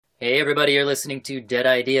Hey everybody, you're listening to Dead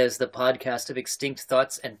Ideas, the podcast of extinct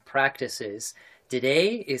thoughts and practices.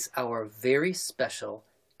 Today is our very special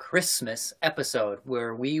Christmas episode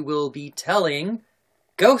where we will be telling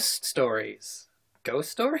ghost stories.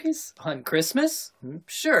 Ghost stories on Christmas?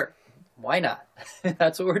 Sure, why not?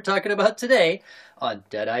 That's what we're talking about today on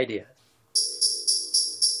Dead Ideas.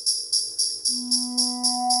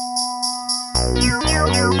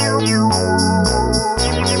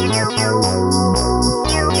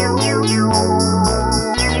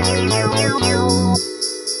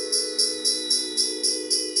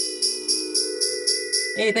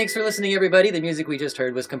 Hey, thanks for listening, everybody. The music we just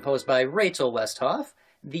heard was composed by Rachel Westhoff.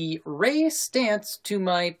 The Ray stance to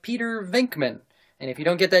my Peter Venkman. And if you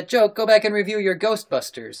don't get that joke, go back and review your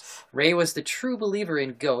Ghostbusters. Ray was the true believer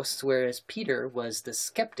in ghosts, whereas Peter was the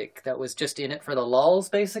skeptic that was just in it for the lulz,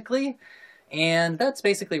 basically. And that's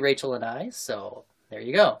basically Rachel and I, so there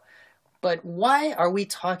you go. But why are we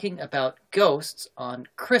talking about ghosts on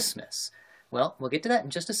Christmas? Well, we'll get to that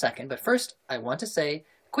in just a second, but first I want to say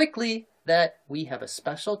quickly that we have a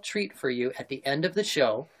special treat for you at the end of the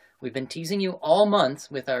show. We've been teasing you all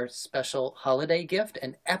month with our special holiday gift,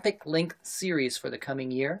 an epic-length series for the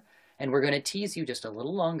coming year, and we're going to tease you just a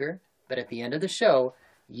little longer, but at the end of the show,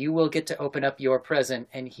 you will get to open up your present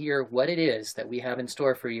and hear what it is that we have in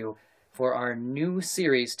store for you for our new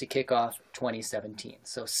series to kick off 2017.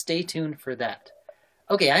 So stay tuned for that.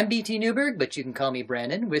 Okay, I'm BT Newberg, but you can call me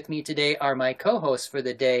Brandon. With me today are my co-hosts for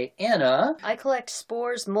the day, Anna. I collect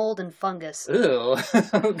spores, mold, and fungus. Ooh,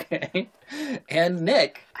 okay. And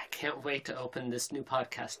Nick. I can't wait to open this new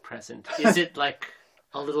podcast present. Is it like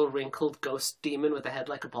a little wrinkled ghost demon with a head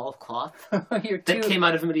like a ball of cloth that came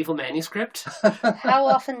out of a medieval manuscript? How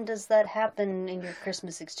often does that happen in your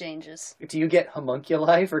Christmas exchanges? Do you get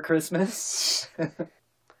homunculi for Christmas?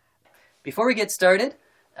 Before we get started,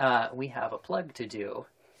 we have a plug to do.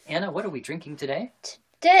 Anna, what are we drinking today?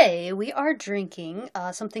 Today we are drinking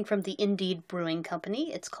something from the Indeed Brewing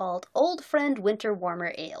Company. It's called Old Friend Winter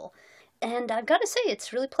Warmer Ale. And I've got to say,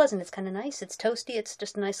 it's really pleasant. It's kind of nice. It's toasty. It's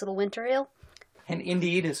just a nice little winter ale. And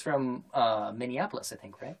Indeed is from Minneapolis, I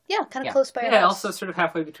think, right? Yeah, kind of close by our house. house. Also sort of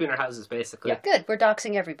halfway between our houses, basically. Yeah. Good. We're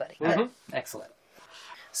doxing everybody. Mm-hmm. Excellent.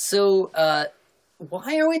 So,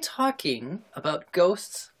 why are we talking about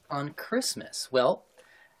ghosts on Christmas? Well,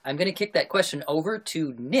 I'm going to kick that question over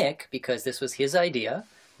to Nick because this was his idea.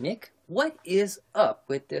 Nick, what is up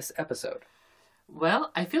with this episode?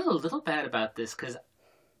 Well, I feel a little bad about this because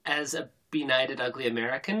as a benighted ugly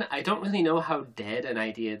American, I don't really know how dead an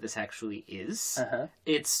idea this actually is.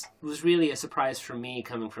 It was really a surprise for me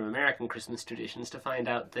coming from American Christmas traditions to find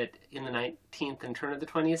out that in the 19th and turn of the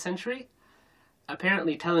 20th century,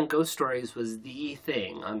 apparently telling ghost stories was the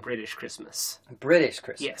thing on British Christmas. British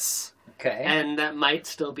Christmas? Yes. Okay. And that might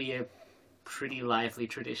still be a pretty lively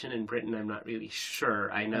tradition in Britain. I'm not really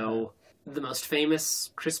sure. I know the most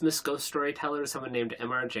famous Christmas ghost storyteller is someone named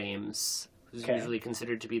M.R. James, who's usually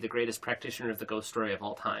considered to be the greatest practitioner of the ghost story of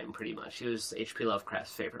all time, pretty much. He was H.P.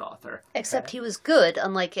 Lovecraft's favorite author. Except he was good,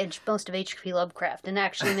 unlike most of H.P. Lovecraft, in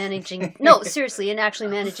actually managing... No, seriously, in actually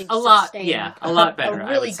managing to sustain... A lot better, a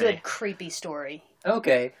really good, creepy story.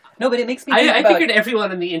 Okay. No, but it makes me think I figured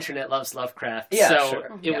everyone on the internet loves Lovecraft,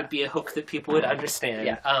 it would be a hook that people would understand.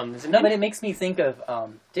 Yeah. But it makes me think of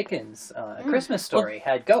Dickens' A Christmas Story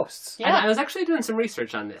had ghosts. Yeah, I was actually doing some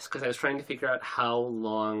research on this, because I was trying to figure out how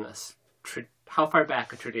far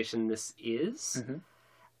back a tradition this is,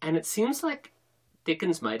 and it seems like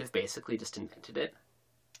Dickens might have basically just invented it.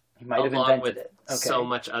 He might have invented it. Okay. So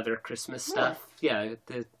much other Christmas stuff. Yeah,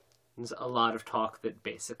 there's a lot of talk that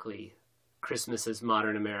basically Christmas as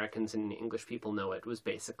modern Americans and English people know it was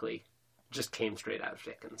basically just came straight out of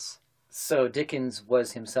Dickens. So Dickens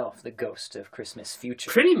was himself the ghost of Christmas future.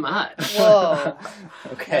 Pretty much. Whoa.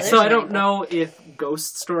 Okay. So I don't know if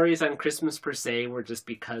ghost stories on Christmas per se were just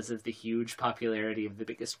because of the huge popularity of the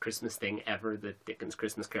biggest Christmas thing ever, the Dickens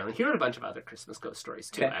Christmas Carol. And here are a bunch of other Christmas ghost stories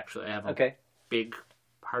too, actually. I have a big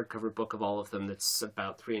hardcover book of all of them that's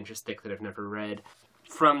about 3 inches thick that I've never read.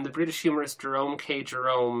 From the British humorist Jerome K.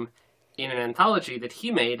 Jerome, in an anthology that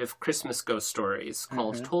he made of Christmas ghost stories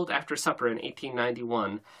called Told After Supper in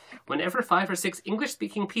 1891. Whenever 5 or 6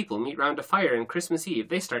 English-speaking people meet round a fire on Christmas Eve,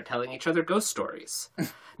 they start telling each other ghost stories.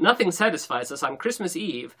 Nothing satisfies us on Christmas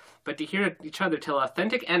Eve but to hear each other tell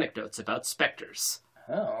authentic anecdotes about specters.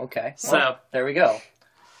 Oh, okay. So, well, there we go.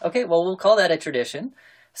 Okay, well, we'll call that a tradition.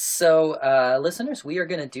 So, listeners, we are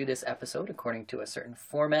going to do this episode according to a certain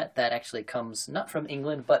format that actually comes not from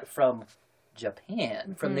England, but from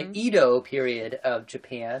Japan, from the Edo period of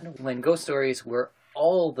Japan, when ghost stories were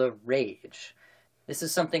all the rage. This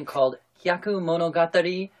is something called Hyaku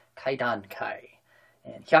Monogatari Kaidankai.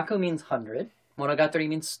 And hyaku means 100. Monogatari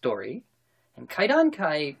means story. And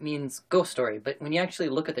kaidankai means ghost story. But when you actually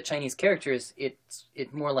look at the Chinese characters, it's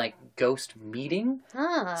more like ghost meeting.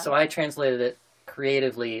 So I translated it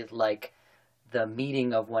creatively like the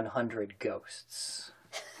meeting of 100 ghosts.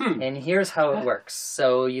 And here's how it works.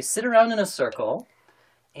 So you sit around in a circle,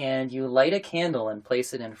 and you light a candle and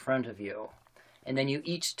place it in front of you. And then you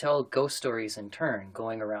each tell ghost stories in turn,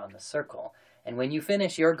 going around the circle. And when you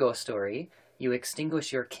finish your ghost story, you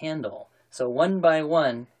extinguish your candle. So one by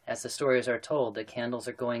one, as the stories are told, the candles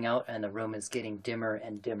are going out and the room is getting dimmer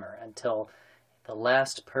and dimmer until the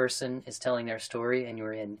last person is telling their story and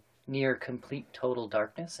you're in near complete total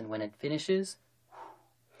darkness. And when it finishes...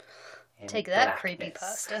 Take that,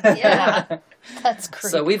 creepypasta. Yeah, that's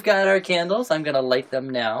creepy. So we've got our candles. I'm going to light them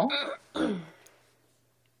now.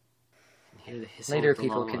 Later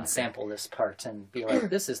people can sample this part and be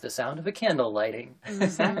like, this is the sound of a candle lighting.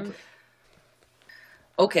 Exactly.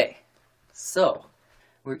 Okay, so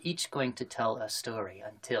we're each going to tell a story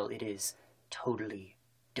until it is totally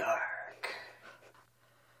dark.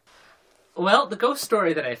 Well, the ghost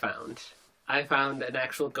story that I found an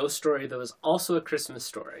actual ghost story that was also a Christmas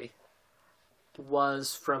story,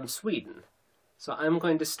 was from Sweden. So I'm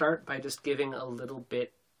going to start by just giving a little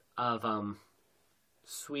bit of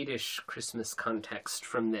Swedish Christmas context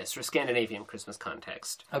from this, or Scandinavian Christmas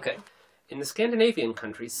context. Okay. In the Scandinavian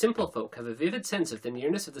countries, simple folk have a vivid sense of the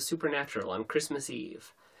nearness of the supernatural on Christmas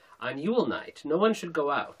Eve. On Yule night, no one should go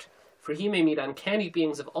out, for he may meet uncanny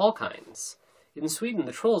beings of all kinds. In Sweden,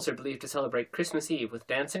 the trolls are believed to celebrate Christmas Eve with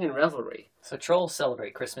dancing and revelry. So trolls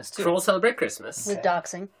celebrate Christmas too. Trolls celebrate Christmas. With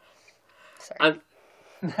doxing. Sorry.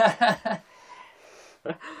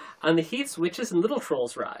 On the heaths, witches and little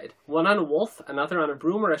trolls ride, one on a wolf, another on a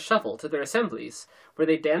broom or a shovel, to their assemblies, where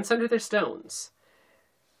they dance under their stones.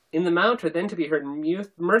 In the mount are then to be heard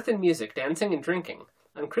mirth and music, dancing and drinking.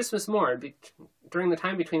 On Christmas morn, during the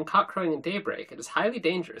time between cock-crowing and daybreak, it is highly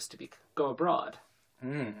dangerous to go abroad.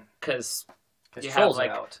 Because you have,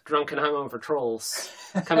 like, drunken hungover trolls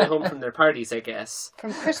coming home from their parties, I guess.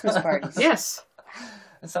 From Christmas parties. Yes.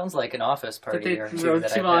 It sounds like an office party or two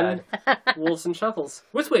that I've on wolves and shovels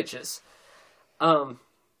with witches.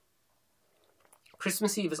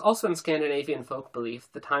 Christmas Eve is also in Scandinavian folk belief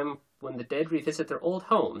the time when the dead revisit their old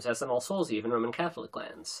homes, as on All Souls' Eve in Roman Catholic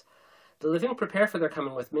lands. The living prepare for their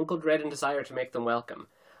coming with mingled dread and desire to make them welcome.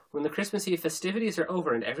 When the Christmas Eve festivities are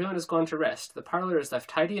over and everyone has gone to rest, the parlor is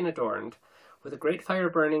left tidy and adorned, with a great fire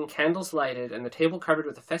burning, candles lighted, and the table covered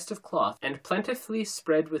with a festive cloth, and plentifully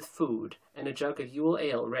spread with food, and a jug of Yule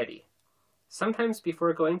ale ready. Sometimes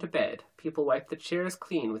before going to bed, people wipe the chairs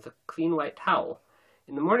clean with a clean white towel.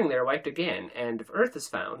 In the morning they are wiped again, and if earth is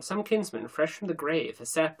found, some kinsman fresh from the grave has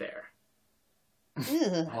sat there.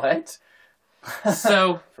 What?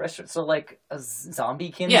 So like a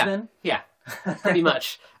zombie kinsman? Yeah, pretty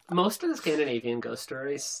much. Most of the Scandinavian ghost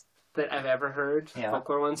stories that I've ever heard,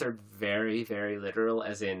 folklore ones, are very, very literal,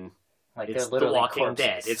 as in, like, it's the Walking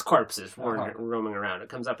Dead. It's corpses roaming around. It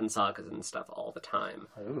comes up in sagas and stuff all the time.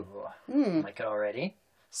 Ooh, like it already.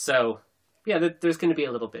 So, yeah, there's going to be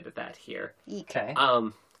a little bit of that here. Okay.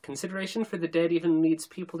 Consideration for the dead even leads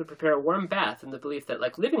people to prepare a warm bath in the belief that,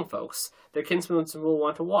 like living folks, their kinsmen will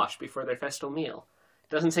want to wash before their festal meal. It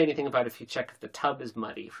doesn't say anything about if you check if the tub is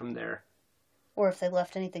muddy from there. Or if they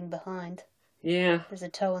left anything behind. Yeah. There's a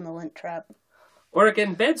toe in the lint trap. Or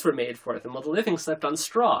again, beds were made for them while the living slept on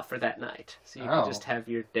straw for that night. So you could just have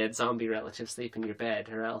your dead zombie relative sleep in your bed,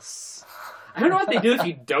 or else... I don't know what they do if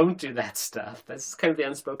you don't do that stuff. That's kind of the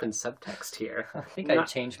unspoken subtext here. I think I'd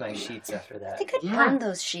change my sheets after that. I think I'd burn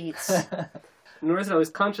those sheets. Nor is it always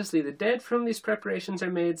consciously the dead from these preparations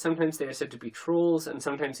are made. Sometimes they are said to be trolls, and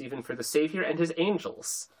sometimes even for the Savior and his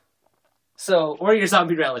angels. So, or your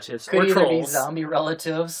zombie relatives, or trolls. Could either be zombie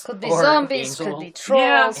relatives, could be zombies, could be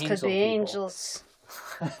trolls, could be angels.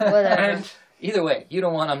 Whatever. And either way, you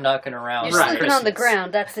don't want them knocking around. You're sleeping on the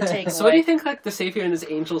ground, that's the takeaway. So what do you think, like, the Savior and his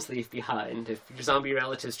angels leave behind, if your zombie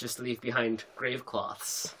relatives just leave behind grave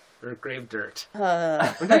cloths? Or grave dirt?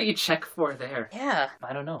 What do you check for there? Yeah.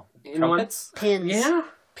 I don't know. Trumpets? Pins. Yeah.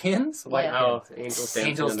 Pins? White pins.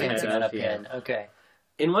 Angels dancing on a pin. Okay.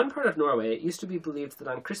 In one part of Norway, it used to be believed that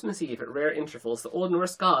on Christmas Eve, at rare intervals, the Old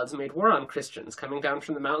Norse gods made war on Christians, coming down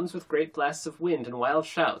from the mountains with great blasts of wind and wild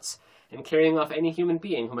shouts, and carrying off any human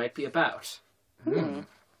being who might be about. I don't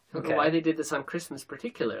know why they did this on Christmas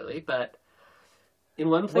particularly, but in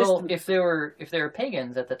one place... Well, if they were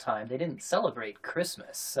pagans at the time, they didn't celebrate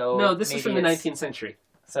Christmas, so... No, this is from the 19th century.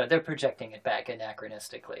 So they're projecting it back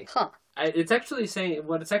anachronistically. Huh. It's actually saying,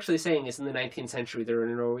 what it's actually saying is in the 19th century there were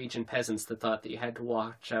Norwegian peasants that thought that you had to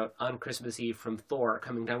watch out on Christmas Eve from Thor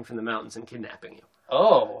coming down from the mountains and kidnapping you.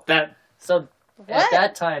 Oh. So What? at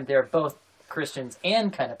that time, they're both Christians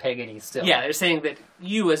and kind of pagan-y still. Yeah, they're saying that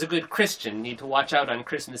you, as a good Christian, need to watch out on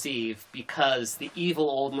Christmas Eve because the evil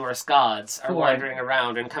Old Norse gods are wandering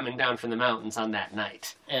around and coming down from the mountains on that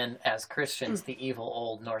night. And as Christians, the evil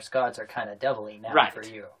Old Norse gods are kind of devilly now for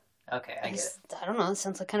you. Okay, I get it. I don't know. It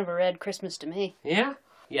sounds like kind of a rad Christmas to me. Yeah?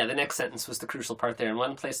 Yeah, the next sentence was the crucial part there. In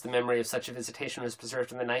one place, the memory of such a visitation was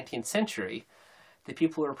preserved in the 19th century. The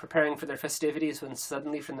people were preparing for their festivities when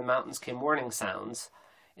suddenly from the mountains came warning sounds.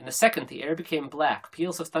 In the second, the air became black,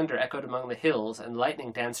 peals of thunder echoed among the hills, and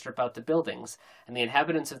lightning danced about the buildings, and the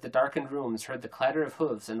inhabitants of the darkened rooms heard the clatter of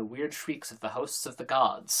hooves and the weird shrieks of the hosts of the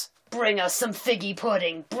gods. Bring us some figgy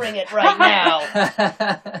pudding. Bring it right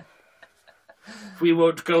now. We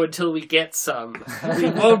won't go until we get some. We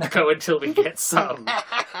won't go until we get some.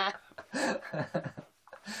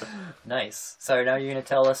 Nice. So now you're going to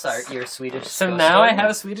tell us your Swedish So ghost now story? I have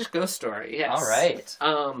a Swedish ghost story, yes. All right.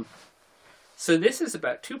 So this is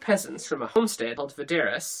about two peasants from a homestead called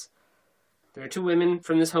Vidaris. There are two women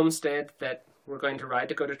from this homestead that were going to ride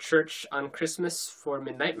to go to church on Christmas for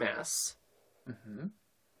midnight mass. Mm-hmm.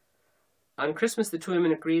 On Christmas, the two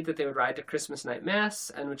women agreed that they would ride to Christmas night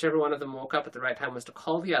mass, and whichever one of them woke up at the right time was to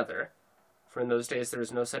call the other. For in those days, there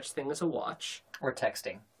was no such thing as a watch. Or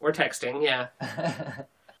texting. Or texting, yeah.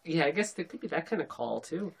 Yeah, I guess there could be that kind of call,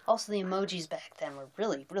 too. Also, the emojis back then were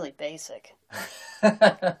really, really basic.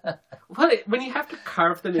 Well, when you have to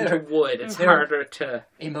carve them into wood, it's harder to...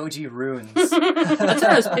 Emoji runes. That's what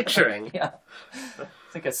I was picturing. Yeah.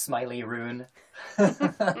 It's like a smiley rune.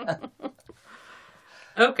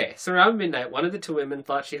 Okay, so around midnight, one of the two women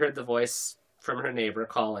thought she heard the voice from her neighbor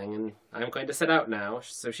calling, and I'm going to set out now.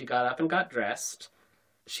 So she got up and got dressed.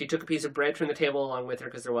 She took a piece of bread from the table along with her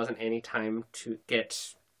because there wasn't any time to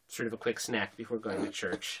get sort of a quick snack before going to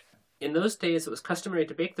church. In those days, it was customary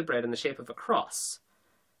to bake the bread in the shape of a cross.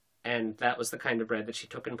 And that was the kind of bread that she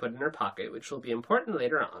took and put in her pocket, which will be important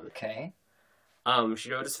later on. Okay.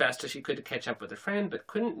 She rode as fast as she could to catch up with her friend, but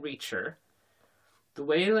couldn't reach her. The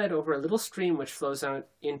way led over a little stream which flows out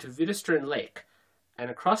into Videstern Lake, and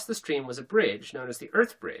across the stream was a bridge known as the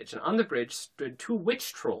Earth Bridge, and on the bridge stood two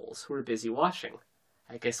witch trolls who were busy washing.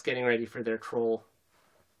 I guess getting ready for their troll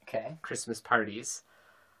Christmas parties.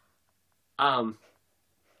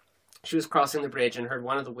 She was crossing the bridge and heard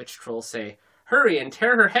one of the witch trolls say, "Hurry and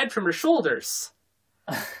tear her head from her shoulders."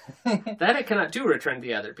 "That I cannot do," returned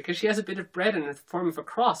the other, "because she has a bit of bread in the form of a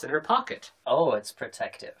cross in her pocket." Oh, it's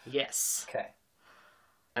protective. Yes. Okay.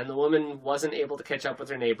 And the woman wasn't able to catch up with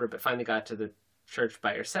her neighbor, but finally got to the church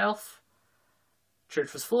by herself.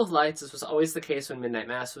 Church was full of lights, as was always the case when midnight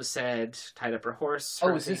mass was said. Tied up her horse.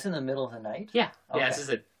 Oh, is this in the middle of the night? Yeah. Okay. Yeah, this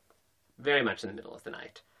is very much in the middle of the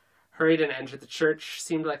night. Hurried and entered the church.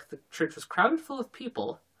 Seemed like the church was crowded full of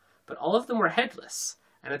people, but all of them were headless.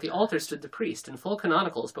 And at the altar stood the priest in full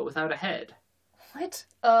canonicals, but without a head. What?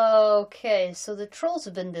 Okay, so the trolls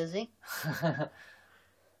have been busy.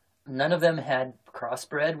 None of them had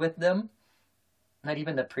crossbred with them? Not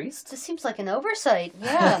even the priest? This seems like an oversight.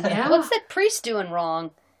 Yeah. Yeah. What's that priest doing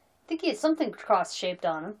wrong? I think he had something cross-shaped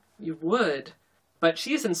on him. You would. But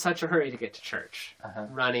she's in such a hurry to get to church. Uh-huh.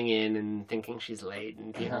 Running in and thinking she's late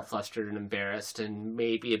and being all flustered and embarrassed and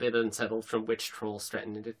maybe a bit unsettled from witch trolls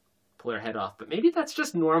threatening to pull her head off. But maybe that's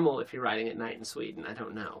just normal if you're riding at night in Sweden. I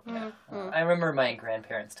don't know. Mm-hmm. I remember my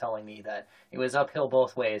grandparents telling me that it was uphill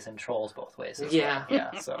both ways and trolls both ways as Yeah.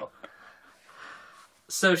 well. Yeah, so...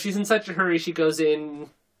 So she's in such a hurry, she goes in,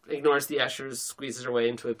 ignores the ushers, squeezes her way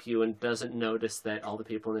into a pew, and doesn't notice that all the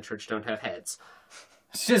people in the church don't have heads.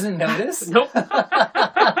 She doesn't notice? Nope. They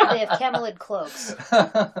have camelid cloaks.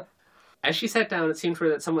 As she sat down, it seemed to her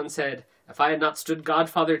that someone said, "If I had not stood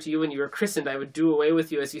godfather to you when you were christened, I would do away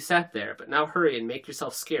with you as you sat there. But now hurry and make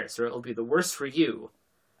yourself scarce, or it will be the worse for you."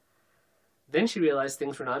 Then she realized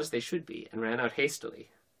things were not as they should be, and ran out hastily.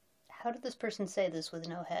 How did this person say this with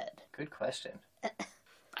no head? Good question.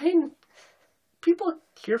 I mean, people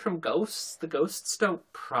hear from ghosts. The ghosts don't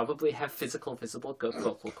probably have visible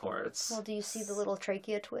vocal cords. Well, do you see the little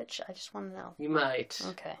trachea twitch? I just want to know. You might.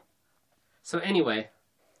 Okay. So anyway,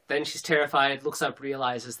 then she's terrified, looks up,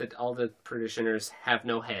 realizes that all the parishioners have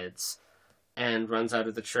no heads, and runs out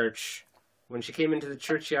of the church. When she came into the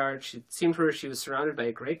churchyard, it seemed to her she was surrounded by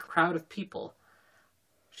a great crowd of people.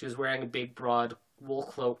 She was wearing a big, broad wool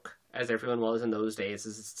cloak, as everyone was in those days,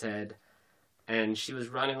 as it said. And she was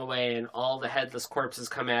running away, and all the headless corpses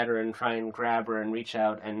come at her and try and grab her and reach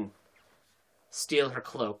out and steal her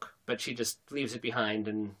cloak. But she just leaves it behind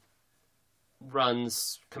and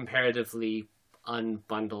runs comparatively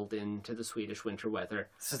unbundled into the Swedish winter weather.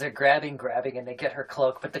 So they're grabbing, and they get her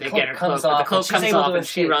cloak, but the cloak comes off, and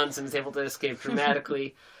she runs and is able to escape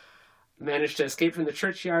dramatically. Managed to escape from the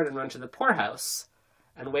churchyard and run to the poorhouse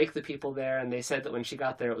and wake the people there, and they said that when she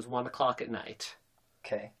got there it was 1 o'clock at night.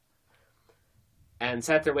 Okay. And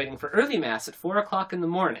sat there waiting for early mass at 4 o'clock in the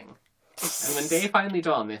morning. And when day finally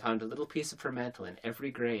dawned, they found a little piece of her mantle in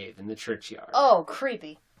every grave in the churchyard. Oh,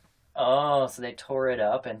 creepy. Oh, so they tore it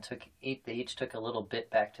up and they each took a little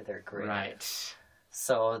bit back to their grave. Right.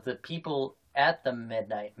 So the people at the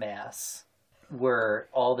midnight mass were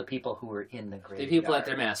all the people who were in the graveyard. The people at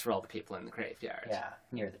their mass were all the people in the graveyard. Yeah,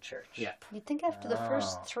 near the church. Yep. You'd think after the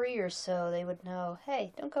first 3 or so they would know,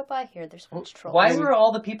 hey, don't go by here, there's witch trolls. Why were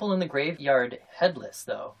all the people in the graveyard headless,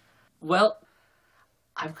 though? Well,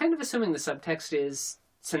 I'm kind of assuming the subtext is,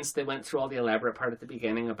 since they went through all the elaborate part at the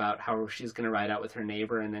beginning about how she's going to ride out with her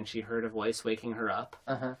neighbor and then she heard a voice waking her up,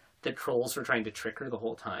 the trolls were trying to trick her the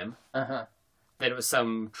whole time. That it was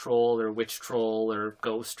some troll or witch troll or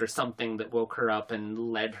ghost or something that woke her up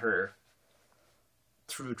and led her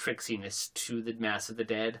through tricksiness to the Mass of the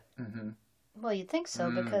Dead. Well, you'd think so,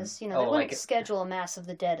 because, they wouldn't schedule a Mass of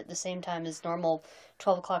the Dead at the same time as normal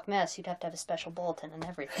 12 o'clock Mass. You'd have to have a special bulletin and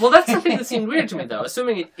everything. Well, that's the thing that seemed weird to me, though.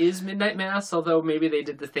 Assuming it is midnight Mass, although maybe they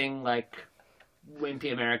did the thing like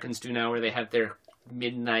wimpy Americans do now where they have their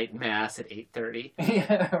midnight Mass at 8:30.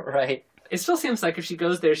 Yeah, right. It still seems like if she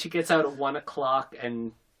goes there, she gets out at 1 o'clock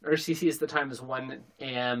or she sees the time as 1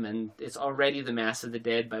 a.m. and it's already the Mass of the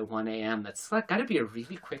Dead by 1 a.m. That's got to be a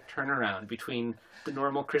really quick turnaround between the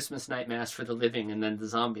normal Christmas night Mass for the living and then the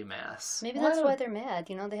zombie Mass. Maybe that's why they're mad.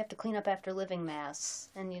 They have to clean up after living Mass.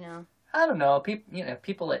 And, I don't know.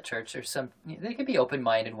 People at church they can be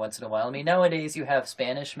open-minded once in a while. I mean, nowadays you have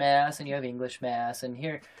Spanish Mass and you have English Mass, and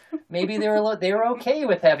here maybe they were okay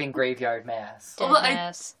with having graveyard Mass. Dead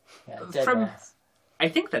Mass. Yeah, dead Mass. I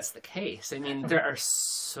think that's the case. I mean, there are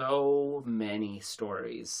so many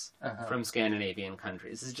stories from Scandinavian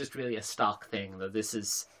countries. This is just really a stock thing, though this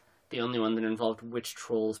is the only one that involved witch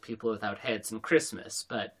trolls, people without heads, and Christmas.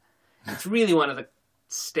 But it's really one of the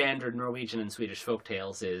standard Norwegian and Swedish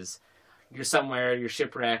folktales is you're somewhere, you're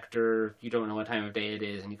shipwrecked, or you don't know what time of day it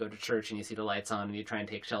is, and you go to church and you see the lights on and you try and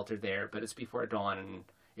take shelter there, but it's before dawn and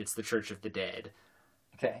it's the Church of the Dead.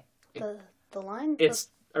 Okay. The line... It's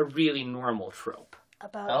a really normal trope.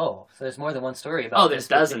 So there's more than one story about there's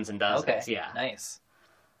dozens and dozens, yeah. Nice.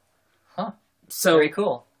 Huh. So, very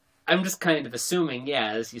cool. I'm just kind of assuming,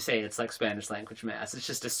 as you say, it's like Spanish language Mass. It's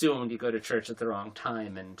just assumed you go to church at the wrong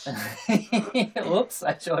time and... Whoops,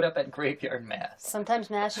 I showed up at graveyard Mass. Sometimes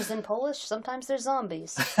Mass is in Polish, sometimes there's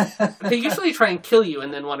zombies. They usually try and kill you,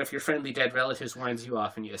 and then one of your friendly dead relatives warns you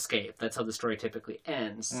off and you escape. That's how the story typically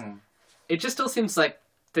ends. It just still seems like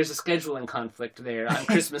there's a scheduling conflict there on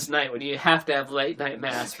Christmas night when you have to have late night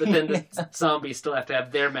Mass, but then the zombies still have to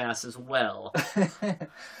have their Mass as well.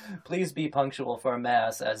 Please be punctual for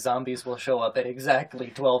Mass, as zombies will show up at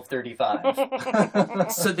exactly 12:35.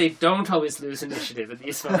 So they don't always lose initiative in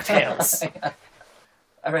these folktales.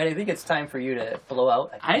 All right, I think it's time for you to blow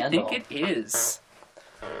out a candle. I think it is.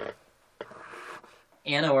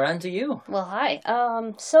 Anna, we're on to you. Well, hi.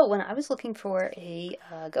 So when I was looking for a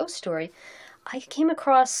ghost story, I came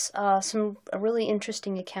across some really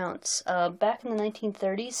interesting accounts. Back in the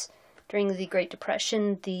 1930s, during the Great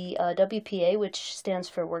Depression, the WPA, which stands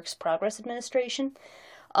for Works Progress Administration,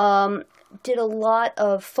 did a lot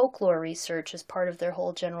of folklore research as part of their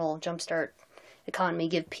whole general jumpstart economy,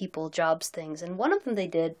 give people jobs things. And one of them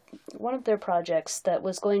one of their projects that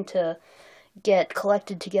was going to get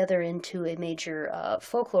collected together into a major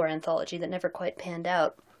folklore anthology that never quite panned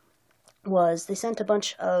out, was they sent a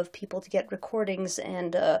bunch of people to get recordings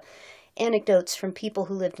and anecdotes from people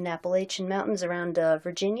who lived in Appalachian Mountains around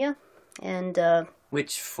Virginia. And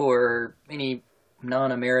which, for any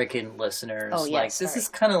non-American listeners, this is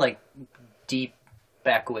kind of like deep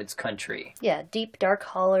backwoods country. Yeah, deep, dark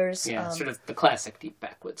hollers. Yeah, sort of the classic deep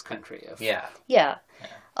backwoods country. Yeah.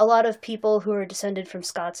 A lot of people who are descended from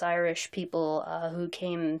Scots-Irish people who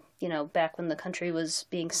came, back when the country was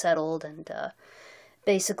being settled, and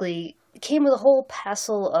basically came with a whole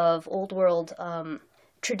passel of old world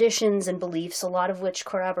traditions and beliefs, a lot of which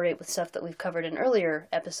corroborate with stuff that we've covered in earlier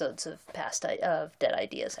episodes of Dead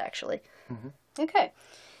Ideas, actually. Okay,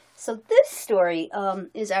 so this story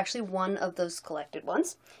is actually one of those collected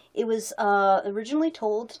ones. It was originally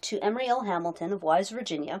told to Emery L. Hamilton of Wise,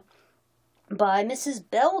 Virginia, by Mrs.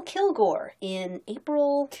 Belle Kilgore in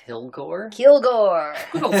April... Kilgore? Kilgore!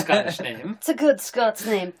 Good old Scottish name. It's a good Scots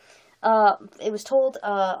name. It was told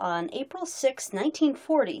on April 6,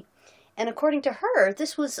 1940, and according to her,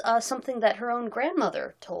 this was something that her own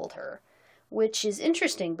grandmother told her which is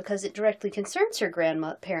interesting because it directly concerns her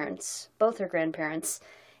grandparents, both her grandparents,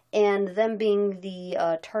 and them being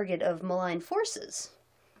the target of malign forces.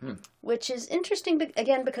 Which is interesting,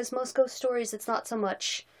 again, because most ghost stories, it's not so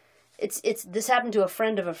much... It's this happened to a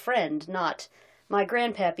friend of a friend, not my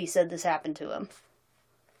grandpappy said this happened to him.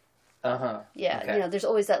 Yeah, okay. There's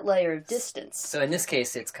always that layer of distance. So in this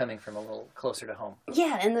case, it's coming from a little closer to home.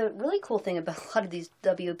 Yeah, and the really cool thing about a lot of these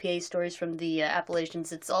WPA stories from the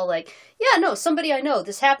Appalachians, it's all like, yeah, no, somebody I know,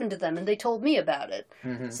 this happened to them, and they told me about it.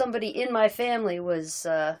 Somebody in my family was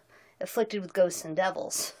afflicted with ghosts and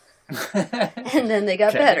devils. And then they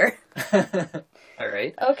got better. All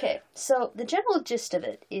right. Okay, so the general gist of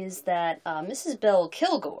it is that Mrs. Belle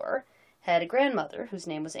Kilgore had a grandmother whose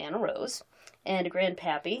name was Anna Rose, and a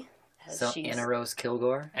grandpappy. Anna Rose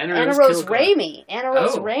Kilgore? Anna Rose Ramey. Anna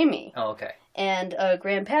Rose Ramey. Oh, okay. And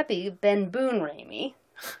grandpappy, Ben Boone Ramey.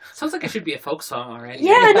 Sounds like it should be a folk song already.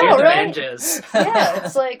 Yeah, I know, right? Yeah,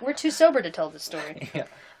 it's like we're too sober to tell the story. Yeah.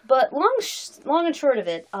 But long and short of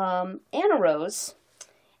it, Anna Rose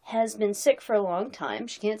has been sick for a long time.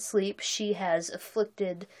 She can't sleep. She has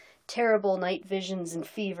afflicted terrible night visions and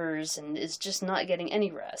fevers and is just not getting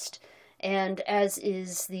any rest. And as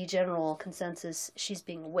is the general consensus, she's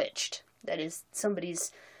being witched. That is,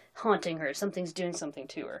 somebody's haunting her. Something's doing something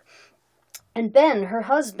to her. And Ben, her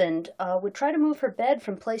husband, would try to move her bed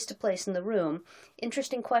from place to place in the room.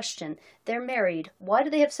 Interesting question. They're married. Why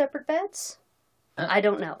do they have separate beds? I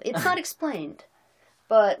don't know. It's not explained.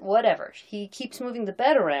 But whatever. He keeps moving the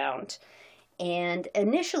bed around. And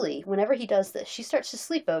initially, whenever he does this, she starts to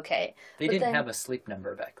sleep okay. They didn't have a sleep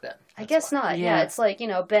number back then. I guess not. Yeah, it's like,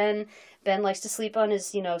 Ben likes to sleep on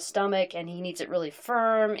his, stomach, and he needs it really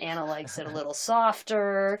firm. Anna likes it a little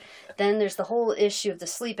softer. Then there's the whole issue of the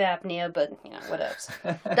sleep apnea, but,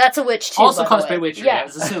 whatevs. That's a witch, too, also caused by witchery, yeah. I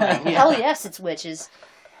was assuming. Yeah. Hell yes, it's witches.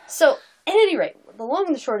 So, at any rate, the long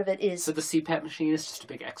and the short of it is... So the CPAP machine is just a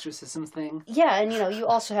big exorcism thing? Yeah, and, you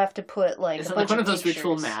also have to put, like, is a bunch one of those tinctures.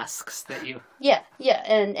 ritual masks that you... Yeah,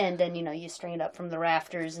 and then, you string it up from the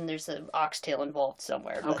rafters, and there's an oxtail involved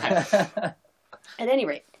somewhere. But Okay. At any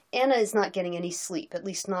rate, Anna is not getting any sleep, at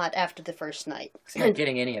least not after the first night. She's not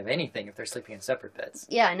getting any of anything if they're sleeping in separate beds.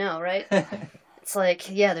 Yeah, I know, right? It's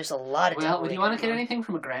like, yeah, there's a lot of... Well, would you want to get anything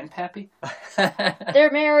from a grandpappy?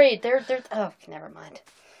 They're married. They're... Oh, never mind.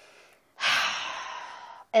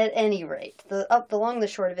 At any rate, the long and the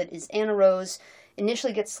short of it is Anna Rose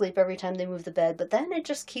initially gets sleep every time they move the bed, but then it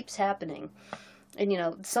just keeps happening.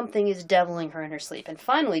 And, something is deviling her in her sleep. And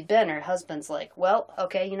finally, Ben, her husband's like, well,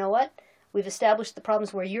 okay, you know what? We've established the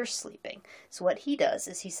problems where you're sleeping. So what he does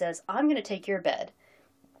is he says, I'm going to take your bed,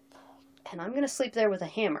 and I'm going to sleep there with a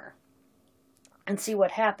hammer and see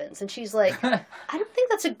what happens. And she's like, I don't think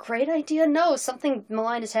that's a great idea. No, something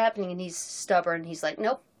malign is happening. And he's stubborn. He's like,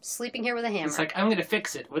 nope. Sleeping here with a hammer. It's like, I'm going to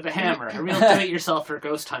fix it with a hammer. A real do-it-yourselfer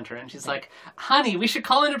ghost hunter. And she's like, honey, we should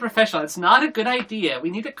call in a professional. It's not a good idea. We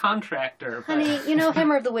need a contractor. But... Honey,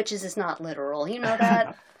 Hammer of the Witches is not literal. You know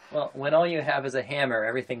that? Well, when all you have is a hammer,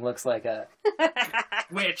 everything looks like a...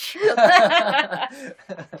 witch.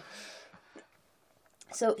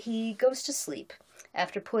 So he goes to sleep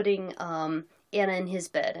after putting Anna in his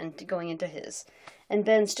bed and going into his. And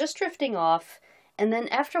Ben's just drifting off. And then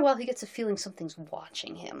after a while, he gets a feeling something's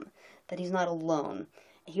watching him, that he's not alone.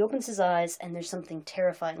 He opens his eyes, and there's something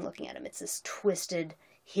terrifying looking at him. It's this twisted,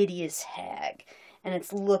 hideous hag, and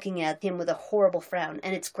it's looking at him with a horrible frown,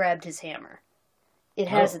 and it's grabbed his hammer. It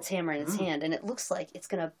has its hammer in its hand, and it looks like it's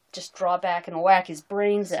going to just draw back and whack his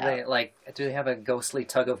brains out. Do they have a ghostly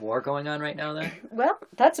tug of war going on right now, then? Well,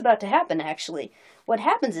 that's about to happen, actually. What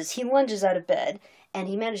happens is he lunges out of bed, and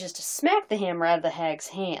he manages to smack the hammer out of the hag's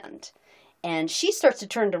hand. And she starts to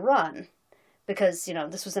turn to run because,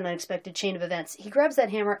 this was an unexpected chain of events. He grabs that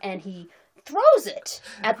hammer and he throws it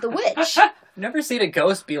at the witch. Never seen a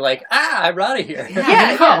ghost be like, I'm out of here.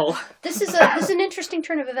 Yeah. This is an interesting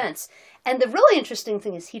turn of events. And the really interesting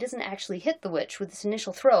thing is he doesn't actually hit the witch with this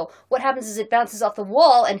initial throw. What happens is it bounces off the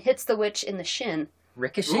wall and hits the witch in the shin.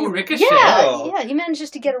 Ricochet? Ooh, ricochet. Yeah, he manages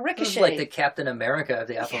to get a ricochet. This is like the Captain America of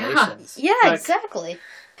the Appalachians. Yeah, exactly.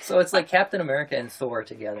 So it's like Captain America and Thor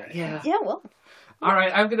together. Yeah. Yeah, well. All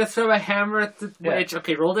right, I'm going to throw a hammer at the witch.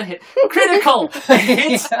 Okay, roll the hit. Critical!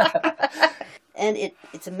 Hit! And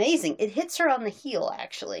it's amazing. It hits her on the heel,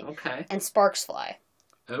 actually. Okay. And sparks fly.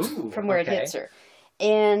 Ooh. From where it hits her.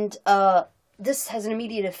 And this has an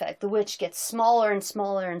immediate effect. The witch gets smaller and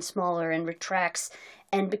smaller and smaller and retracts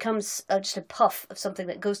and becomes just a puff of something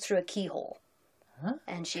that goes through a keyhole. Huh?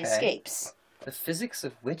 And she escapes. The physics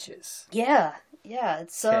of witches. Yeah,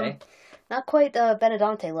 it's not quite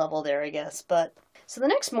Benedante level there, I guess. But so the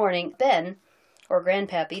next morning, Ben or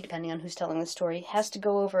Grandpappy, depending on who's telling the story, has to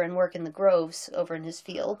go over and work in the groves over in his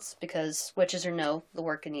fields, because witches know the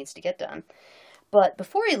work needs to get done. But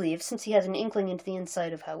before he leaves, since he has an inkling into the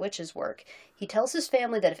inside of how witches work, he tells his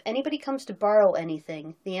family that if anybody comes to borrow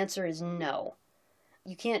anything, the answer is no.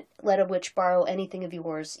 You can't let a witch borrow anything of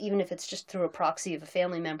yours, even if it's just through a proxy of a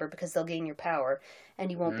family member, because they'll gain your power,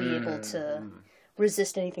 and you won't be able to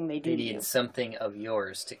resist anything they do to you. They need something of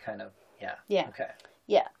yours to kind of, Yeah. Okay.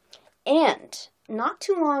 Yeah. And not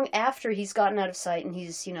too long after he's gotten out of sight and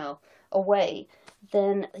he's, away,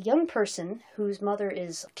 then a young person whose mother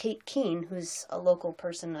is Kate Keene, who's a local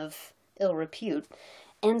person of ill repute,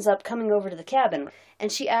 ends up coming over to the cabin,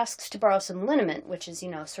 and she asks to borrow some liniment, which is,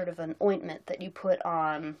 sort of an ointment that you put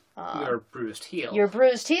on... your bruised heel. Your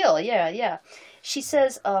bruised heel, yeah. She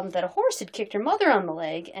says that a horse had kicked her mother on the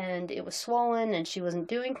leg, and it was swollen, and she wasn't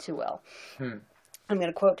doing too well. I'm going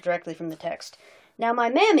to quote directly from the text. Now, my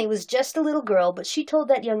mammy was just a little girl, but she told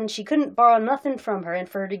that young'un she couldn't borrow nothing from her, and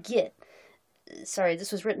for her to git. Sorry,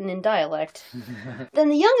 this was written in dialect. Then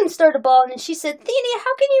the young'un started bawling, and she said, Theany,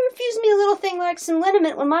 how can you refuse me a little thing like some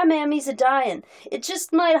liniment when my mammy's a-dying? It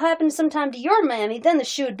just might happen sometime to your mammy, then the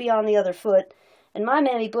shoe would be on the other foot. And my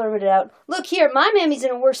mammy blurted out, Look here, my mammy's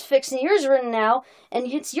in a worse fix than yours are in now, and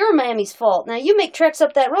it's your mammy's fault. Now you make treks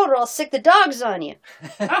up that road or I'll sick the dogs on you.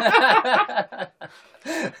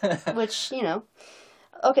 Which,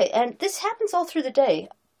 Okay, and this happens all through the day.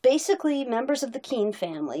 Basically, members of the Keene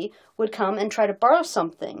family would come and try to borrow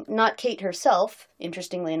something. Not Kate herself,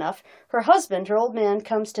 interestingly enough. Her husband, her old man,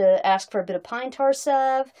 comes to ask for a bit of pine tar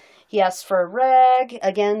salve. He asks for a rag.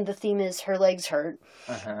 Again, the theme is her legs hurt.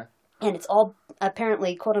 Uh-huh. And it's all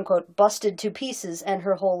apparently, quote-unquote, busted to pieces, and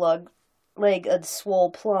her whole leg had swole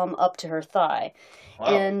plumb up to her thigh. Wow.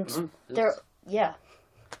 And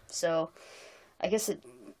So, I guess it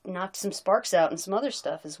knocked some sparks out and some other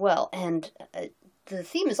stuff as well. And the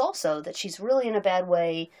theme is also that she's really in a bad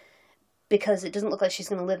way because it doesn't look like she's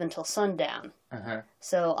going to live until sundown. Uh-huh.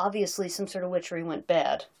 So obviously some sort of witchery went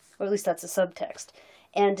bad, or at least that's the subtext.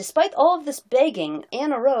 And despite all of this begging,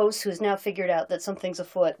 Anna Rose, who's now figured out that something's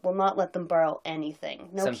afoot, will not let them borrow anything.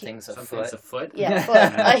 Something's afoot? Yeah,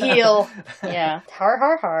 foot. A heel. Yeah. Har,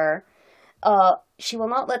 har, har. She will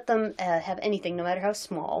not let them have anything, no matter how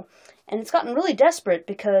small. And it's gotten really desperate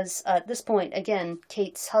because at this point, again,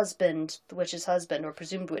 Kate's husband, the witch's husband, or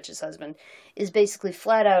presumed witch's husband, is basically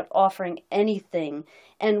flat out offering anything.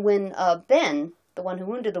 And when Ben, the one who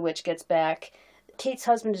wounded the witch, gets back, Kate's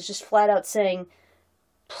husband is just flat out saying,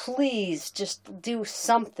 Please, just do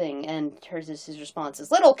something. And his response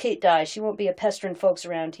is, Let old Kate die. She won't be a pestering folks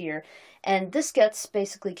around here. And this gets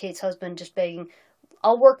basically Kate's husband just begging,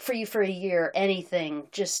 I'll work for you for a year, anything.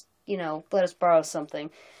 Just, let us borrow something.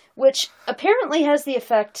 Which apparently has the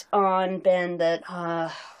effect on Ben that,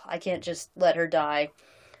 I can't just let her die.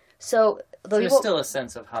 So there's still a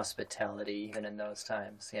sense of hospitality even in those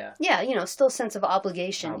times, yeah. Yeah, still a sense of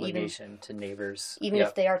obligation. Obligation to neighbors. Even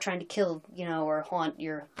if they are trying to kill, or haunt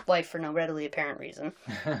your wife for no readily apparent reason.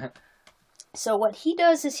 So what he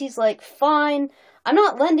does is he's like, fine, I'm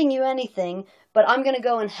not lending you anything, but I'm going to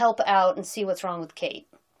go and help out and see what's wrong with Kate.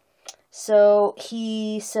 So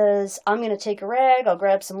he says, I'm going to take a rag, I'll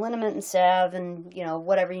grab some liniment and salve and,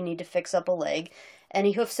 whatever you need to fix up a leg. And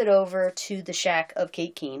he hoofs it over to the shack of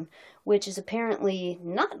Kate Keene, which is apparently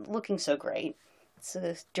not looking so great. It's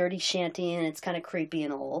a dirty shanty and it's kind of creepy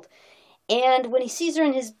and old. And when he sees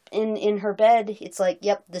her in her bed, it's like,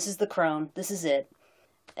 yep, this is the crone. This is it.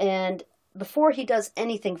 And before he does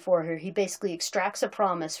anything for her, he basically extracts a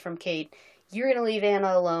promise from Kate. You're going to leave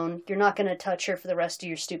Anna alone. You're not going to touch her for the rest of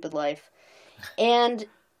your stupid life. And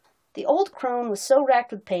the old crone was so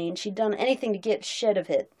racked with pain, she'd done anything to get shot of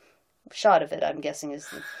it, I'm guessing is.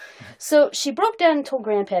 So she broke down and told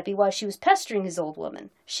Grandpappy why she was pestering his old woman.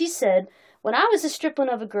 She said, When I was a stripling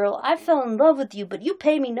of a girl, I fell in love with you, but you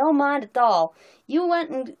paid me no mind at all. You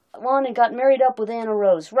went on and got married up with Anna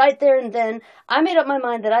Rose. Right there and then, I made up my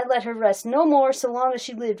mind that I'd let her rest no more so long as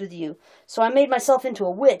she lived with you. So I made myself into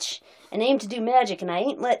a witch and aimed to do magic, and I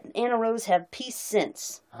ain't let Anna Rose have peace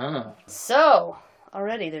since. Huh. So,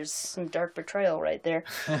 already there's some dark betrayal right there.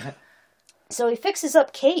 So he fixes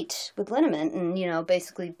up Kate with liniment and,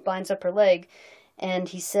 basically binds up her leg. And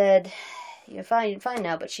he said, You're fine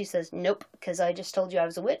now. But she says, nope, because I just told you I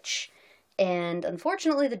was a witch. And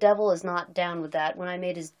unfortunately, the devil is not down with that. When I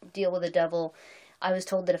made his deal with the devil, I was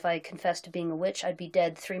told that if I confessed to being a witch, I'd be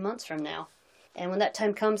dead 3 months from now. And when that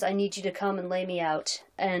time comes, I need you to come and lay me out.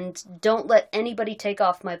 And don't let anybody take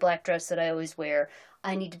off my black dress that I always wear.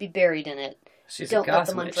 I need to be buried in it. She's Don't a let goth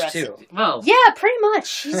them witch, undress too. it. Well, yeah, pretty much.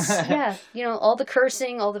 She's, all the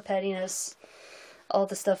cursing, all the pettiness. all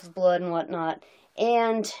the stuff with blood and whatnot.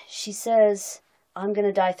 And she says, I'm going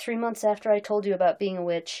to die 3 months after I told you about being a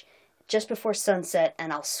witch, just before sunset,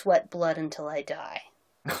 and I'll sweat blood until I die.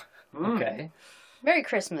 Okay. Merry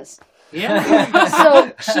Christmas. Yeah.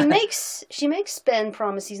 So she makes Ben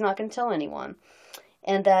promise he's not going to tell anyone.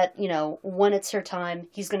 And that, when it's her time,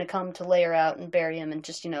 he's going to come to lay her out and bury him and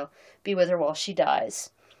just, be with her while she dies.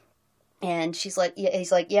 And he's like,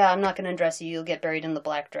 yeah, I'm not going to undress you. You'll get buried in the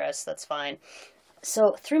black dress. That's fine.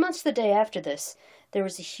 So 3 months the day after this, there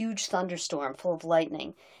was a huge thunderstorm full of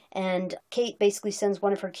lightning. And Kate basically sends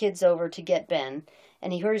one of her kids over to get Ben.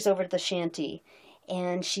 And he hurries over to the shanty.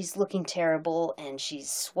 And she's looking terrible. And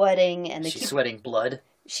she's sweating. And she's sweating blood?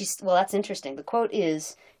 Well, that's interesting. The quote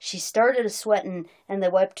is, she started a-sweating and they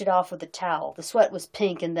wiped it off with a towel. The sweat was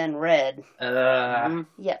pink and then red.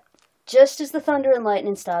 Yeah. Just as the thunder and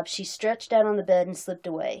lightning stopped, she stretched out on the bed and slipped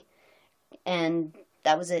away. And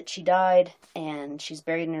that was it. She died, and she's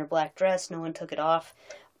buried in her black dress. No one took it off.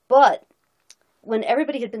 But when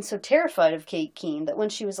everybody had been so terrified of Kate Keene that when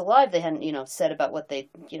she was alive, they hadn't, said about what they,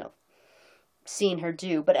 seen her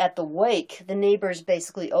do. But at the wake, the neighbors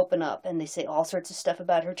basically open up, and they say all sorts of stuff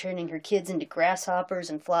about her turning her kids into grasshoppers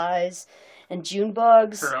and flies and June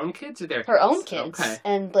bugs. Her own kids or their kids? Her own kids. Okay.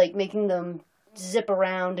 And, making them zip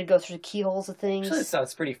around and go through the keyholes of things. Actually, that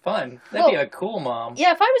sounds pretty fun. That'd be a cool mom.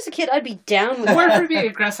 Yeah, if I was a kid, I'd be down with that. More for being a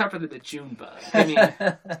grasshopper than a June bug. I mean,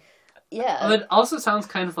 yeah. Well, it also sounds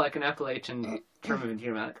kind of like an Appalachian term of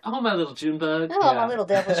endearment. Like, oh, my little June bug. Oh, my little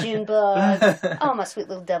devil June bug. Oh, my sweet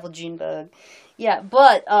little devil June bug. Yeah,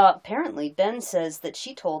 but apparently Ben says that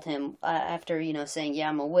she told him, after, saying, yeah,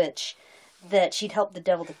 I'm a witch, that she'd help the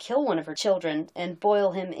devil to kill one of her children and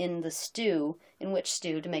boil him in the stew, witch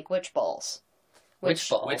stew, to make witch balls. Witch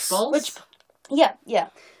balls? Yeah.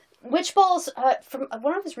 Witch balls, from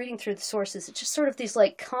when I was reading through the sources, it's just sort of these,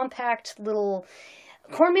 compact little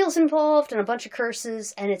cornmeal's involved and a bunch of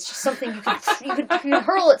curses, and it's just something you can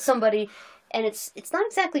hurl at somebody, and it's not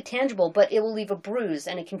exactly tangible, but it will leave a bruise,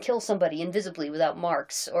 and it can kill somebody invisibly without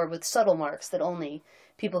marks, or with subtle marks that only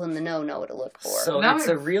people in the know what to look for. So it's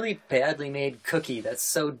a really badly made cookie that's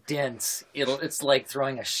so dense, it's like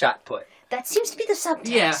throwing a shot put. That seems to be the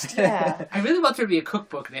subtext, yeah. I really want there to be a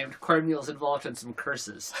cookbook named Cornmeal's Involved and Some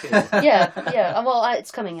Curses, too. Yeah. Well,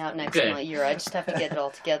 it's coming out next year. I just have to get it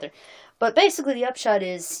all together. But basically the upshot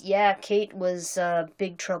is, Kate was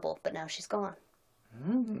big trouble, but now she's gone.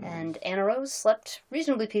 And Anna Rose slept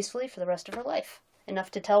reasonably peacefully for the rest of her life.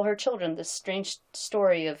 Enough to tell her children this strange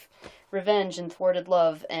story of revenge and thwarted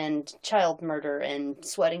love and child murder and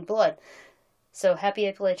sweating blood. So happy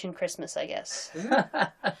Appalachian Christmas, I guess.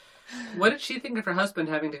 What did she think of her husband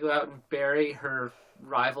having to go out and bury her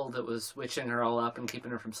rival that was witching her all up and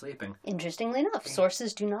keeping her from sleeping? Interestingly enough,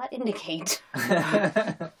 sources do not indicate.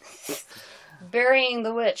 Burying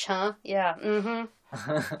the witch, huh? Yeah,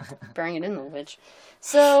 burying it in the witch.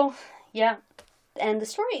 So, yeah. And the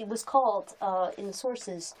story was called, in the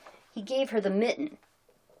sources, he gave her the mitten.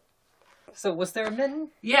 So was there a mitten?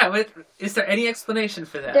 Yeah, but is there any explanation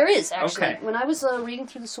for that? There is, actually. Okay. When I was reading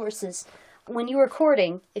through the sources, when you were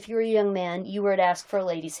courting, if you were a young man, you were to ask for a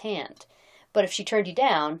lady's hand. But if she turned you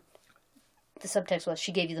down, the subtext was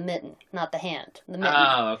she gave you the mitten, not the hand. The mitten.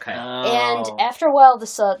 Oh, okay. And after a while,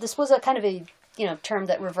 this was a kind of a term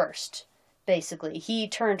that reversed. Basically, he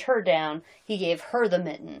turned her down. He gave her the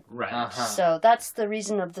mitten. Right. So that's the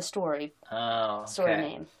reason of the story. Oh, okay. Story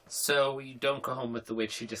name. So you don't go home with the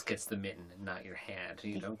witch, she just gets the mitten and not your hand.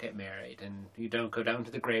 You don't get married, and you don't go down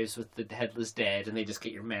to the graves with the headless dead, and they just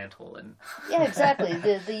get your mantle. And yeah, exactly.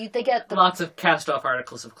 They get lots of cast-off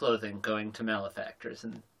articles of clothing going to malefactors,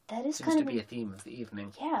 and that is seems kind to of be a theme of the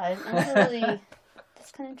evening. Yeah, I never really.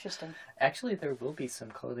 That's kind of interesting. Actually, there will be some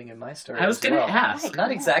clothing in my story. I was going to ask. Right,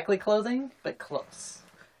 Not exactly clothing, but close.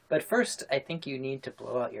 But first, I think you need to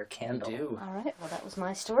blow out your candle. You do. All right. Well, that was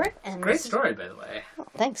my story. And Great story, by the way. Oh,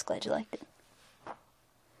 thanks. Glad you liked it. All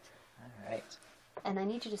right. And I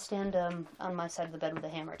need you to stand on my side of the bed with a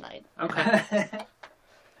hammer at night. Okay.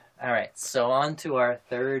 All right. So on to our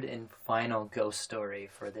third and final ghost story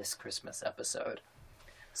for this Christmas episode.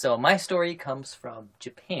 So my story comes from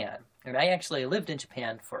Japan. And I actually lived in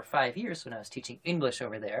Japan for 5 years when I was teaching English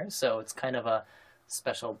over there. So it's kind of a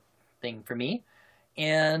special thing for me.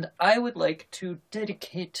 And I would like to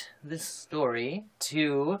dedicate this story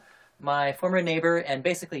to my former neighbor and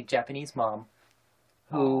basically Japanese mom,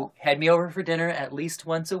 who had me over for dinner at least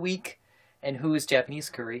once a week, and whose Japanese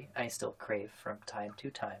curry I still crave from time to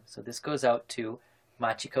time. So this goes out to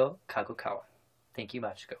Machiko Kagokawa. Thank you,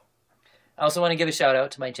 Machiko. I also want to give a shout out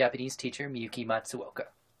to my Japanese teacher, Miyuki Matsuoka.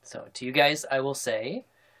 So to you guys, I will say,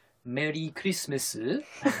 Merry Christmas.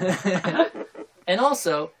 And And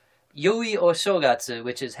also, Yoi o Shogatsu,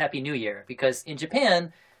 which is Happy New Year, because in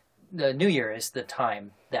Japan, the New Year is the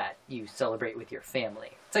time that you celebrate with your family.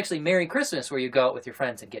 It's actually Merry Christmas where you go out with your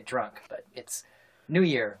friends and get drunk, but it's New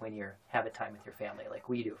Year when you have a time with your family like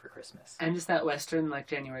we do for Christmas. And is that Western like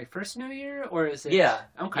January 1st New Year, or is it? Yeah.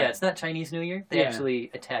 Okay. Yeah, it's not Chinese New Year. They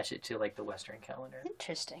actually attach it to like the Western calendar.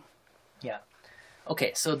 Interesting. Yeah.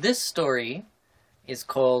 Okay, so this story is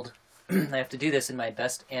called, I have to do this in my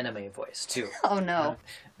best anime voice too. Oh no.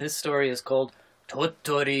 This story is called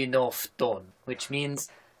Totori no Futon, which means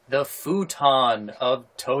the futon of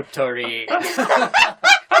Totori.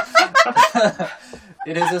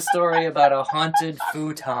 It is a story about a haunted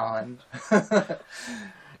futon.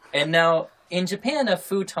 And now, in Japan, a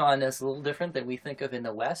futon is a little different than we think of in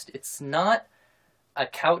the West. It's not a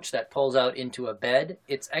couch that pulls out into a bed.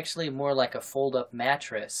 It's actually more like a fold-up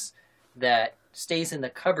mattress that stays in the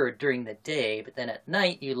cupboard during the day, but then at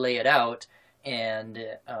night you lay it out and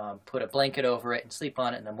put a blanket over it and sleep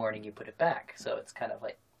on it. In the morning you put it back. So it's kind of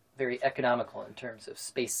like very economical in terms of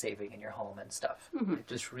space saving in your home and stuff. I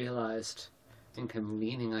just realized I think I'm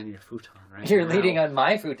leaning on your futon right You're now. leaning on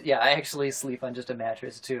my futon. Yeah, I actually sleep on just a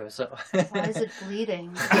mattress too. So Why is it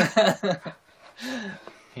bleeding?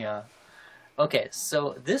 Yeah. Okay,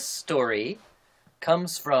 so this story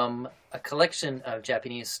comes from a collection of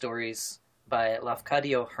Japanese stories by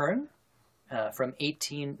Lafcadio Hearn from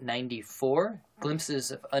 1894,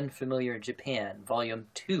 Glimpses of Unfamiliar Japan, Volume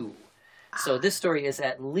 2. So this story is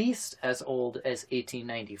at least as old as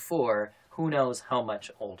 1894. Who knows how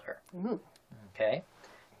much older? Ooh. Okay.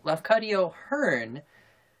 Lafcadio Hearn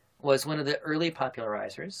was one of the early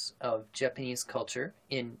popularizers of Japanese culture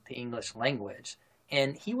in the English language,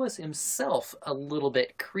 and he was himself a little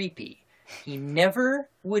bit creepy. He never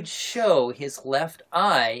would show his left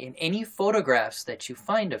eye in any photographs that you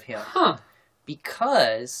find of him.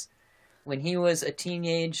 Because when he was a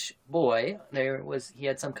teenage boy, he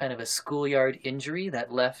had some kind of a schoolyard injury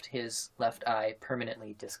that left his left eye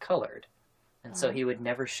permanently discolored. And so he would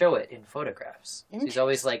never show it in photographs. So he's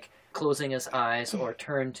always like closing his eyes or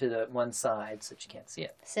turned to the one side so that you can't see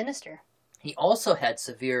it. Sinister. He also had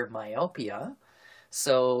severe myopia,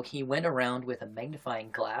 so he went around with a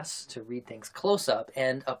magnifying glass to read things close up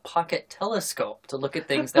and a pocket telescope to look at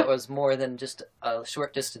things that was more than just a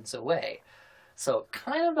short distance away. So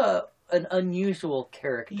kind of an unusual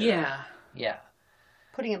character. Yeah. Yeah.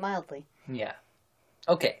 Putting it mildly. Yeah.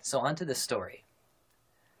 Okay, so on to the story.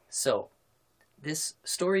 So, this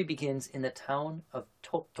story begins in the town of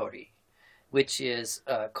Tottori, which is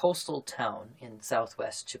a coastal town in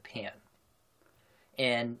southwest Japan.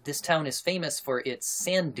 And this town is famous for its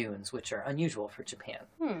sand dunes, which are unusual for Japan.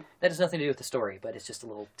 That has nothing to do with the story, but it's just a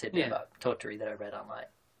little tidbit about Tottori that I read online.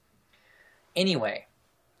 Anyway,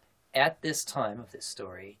 at this time of this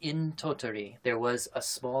story, in Tottori, there was a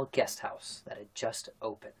small guest house that had just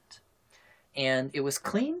opened. And it was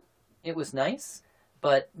clean, it was nice,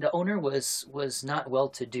 but the owner was not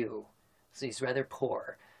well-to-do, so he's rather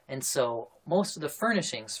poor. And so most of the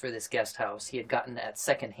furnishings for this guest house he had gotten at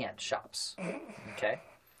second-hand shops. Okay?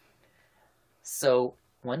 So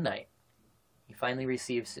one night, he finally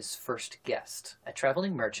receives his first guest, a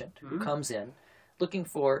traveling merchant who comes in looking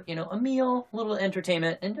for, a meal, a little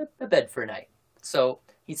entertainment, and a bed for a night. So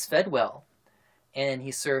he's fed well, and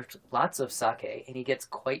he's served lots of sake, and he gets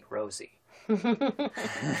quite rosy.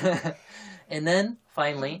 And then,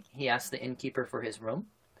 finally, he asks the innkeeper for his room.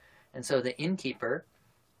 And so the innkeeper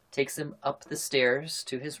takes him up the stairs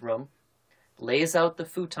to his room, lays out the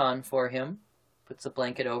futon for him, puts a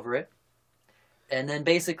blanket over it, and then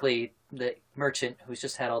basically the merchant, who's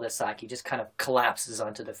just had all this sake, just kind of collapses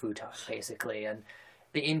onto the futon, basically. And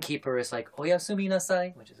the innkeeper is like, "Oyasumi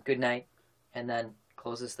nasai," which is good night, and then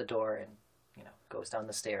closes the door and, goes down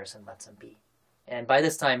the stairs and lets him be. And by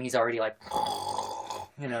this time, he's already like,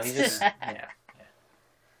 he's just, yeah.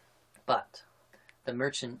 But the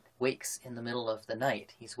merchant wakes in the middle of the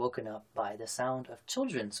night. He's woken up by the sound of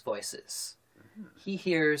children's voices. He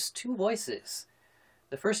hears two voices.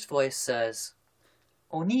 The first voice says,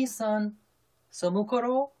 "Oni-san,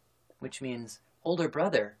 somukoro," which means, "Older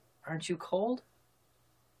brother, aren't you cold?"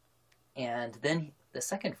 And then the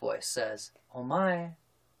second voice says, "Omae,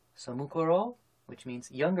 somukoro," which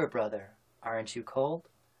means, "Younger brother, aren't you cold?"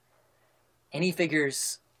 And he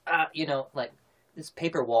figures, like, there's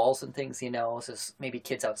paper walls and things, so maybe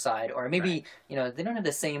kids outside, or maybe, they don't have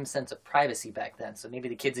the same sense of privacy back then, so maybe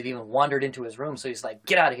the kids have even wandered into his room, so he's like,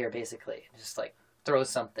 "Get out of here," basically. Just, like, throws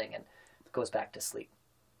something and goes back to sleep.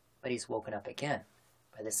 But he's woken up again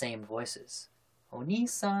by the same voices.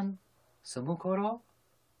 "Oni-san, somukoro,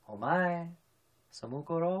 omae,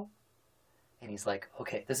 somukoro." And And he's like,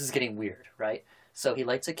 okay, this is getting weird, right? So he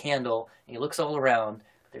lights a candle, and he looks all around.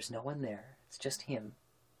 There's no one there. It's just him.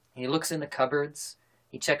 And he looks in the cupboards.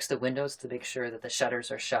 He checks the windows to make sure that the shutters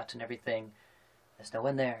are shut and everything. There's no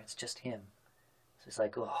one there. It's just him. So he's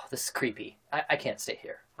like, oh, this is creepy. I can't stay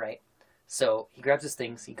here, right? So he grabs his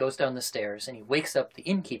things, he goes down the stairs, and he wakes up the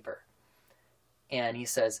innkeeper. And he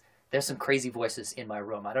says, there's some crazy voices in my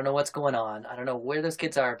room. I don't know what's going on. I don't know where those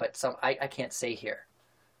kids are, but I can't stay here.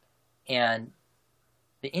 And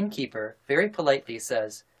the innkeeper very politely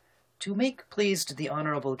says, to make pleased the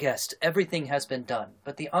honorable guest, everything has been done.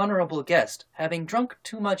 But the honorable guest, having drunk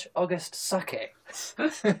too much August sake,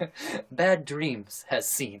 bad dreams has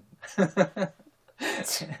seen.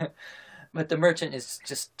 But the merchant is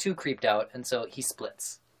just too creeped out, and so he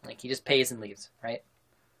splits. Like, he just pays and leaves, right?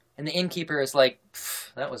 And the innkeeper is like,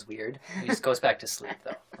 that was weird. He just goes back to sleep,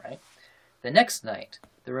 though, right? The next night,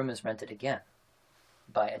 the room is rented again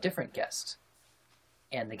by a different guest.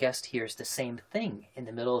 And the guest hears the same thing in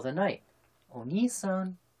the middle of the night.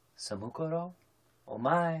 Oni-san, samukoro,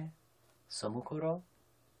 omae, samukoro.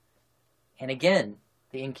 And again,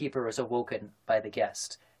 the innkeeper was awoken by the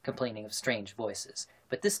guest, complaining of strange voices.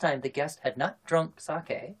 But this time, the guest had not drunk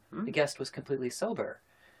sake. The guest was completely sober.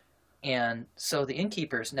 And so the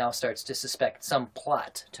innkeeper now starts to suspect some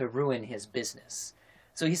plot to ruin his business.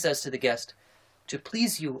 So he says to the guest, to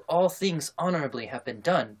please you, all things honorably have been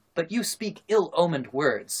done, but you speak ill-omened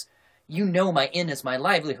words. You know my inn is my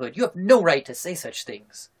livelihood. You have no right to say such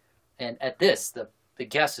things. And at this, the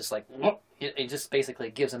guest is like, it just basically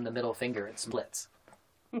gives him the middle finger and splits.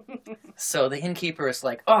 So the innkeeper is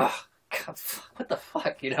like, oh, God, what the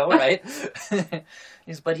fuck, you know, right?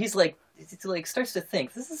 But he's like starts to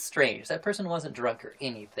think, this is strange. That person wasn't drunk or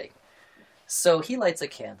anything. So he lights a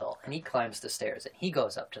candle, and he climbs the stairs, and he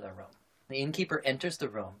goes up to the room. The innkeeper enters the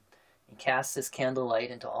room. He casts his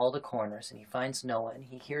candlelight into all the corners, and he finds no one.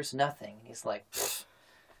 He hears nothing. And he's like,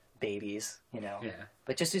 babies, you know. Yeah.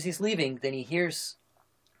 But just as he's leaving, then he hears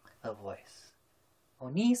a voice.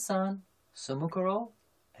 Oni-san, sumukuro?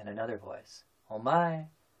 And another voice. Omae,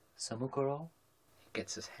 sumukuro? He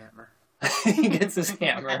gets his hammer. He gets his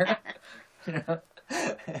hammer. You know?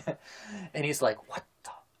 And he's like, what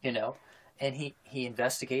the? You know? And he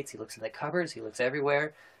investigates. He looks in the cupboards. He looks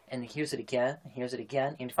everywhere. And he hears it again,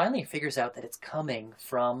 and finally he figures out that it's coming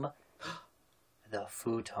from the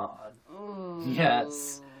futon. Ooh.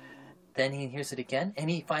 Yes. Then he hears it again, and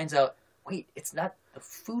he finds out, wait, it's not the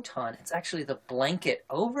futon, it's actually the blanket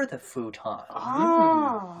over the futon.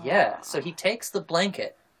 Oh. Yeah, so he takes the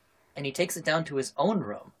blanket, and he takes it down to his own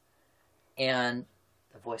room, and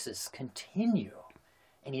the voices continue.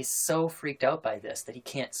 And he's so freaked out by this that he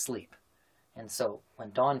can't sleep. And so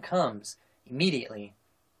when dawn comes, immediately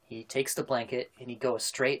he takes the blanket and he goes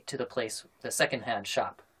straight to the secondhand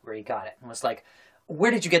shop where he got it, and was like,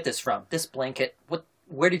 where did you get this from? This blanket,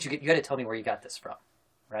 where did you got to tell me where you got this from,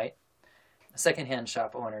 right? The secondhand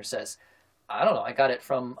shop owner says, I don't know, I got it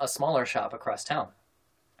from a smaller shop across town.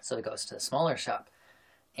 So he goes to the smaller shop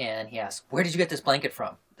and he asks, where did you get this blanket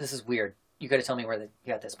from? This is weird. You got to tell me where you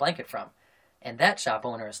got this blanket from. And that shop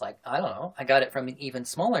owner is like, I don't know, I got it from an even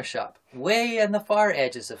smaller shop, way in the far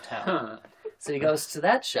edges of town. So he goes to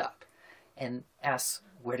that shop and asks,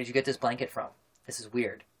 where did you get this blanket from? This is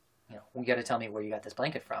weird. You know, you got to tell me where you got this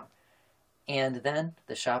blanket from. And then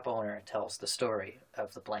the shop owner tells the story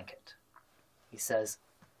of the blanket. He says,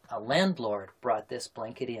 a landlord brought this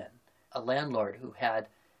blanket in. A landlord who had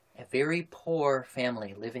a very poor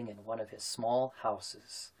family living in one of his small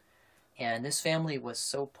houses. And this family was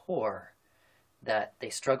so poor that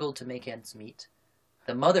they struggled to make ends meet.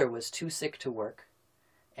 The mother was too sick to work.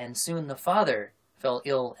 And soon the father fell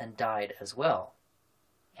ill and died as well.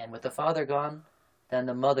 And with the father gone, then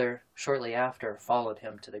the mother, shortly after, followed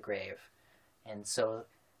him to the grave. And so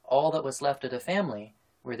all that was left of the family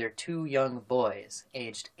were their two young boys,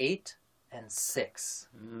 aged 8 and 6.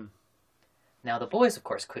 Now the boys, of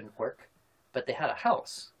course, couldn't work, but they had a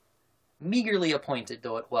house. Meagerly appointed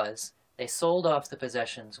though it was, they sold off the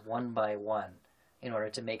possessions one by one in order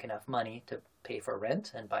to make enough money to pay for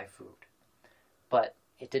rent and buy food. But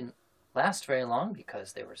it didn't last very long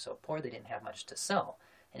because they were so poor they didn't have much to sell.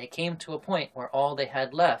 And it came to a point where all they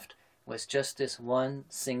had left was just this one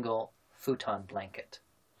single futon blanket.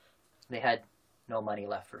 They had no money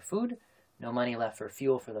left for food, no money left for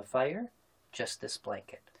fuel for the fire, just this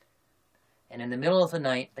blanket. And in the middle of the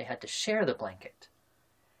night, they had to share the blanket.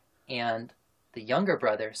 And the younger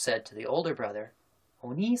brother said to the older brother,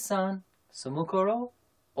 Oni-san, sumukuro?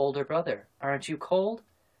 Older brother, aren't you cold?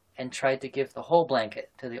 And tried to give the whole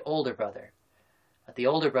blanket to the older brother. But the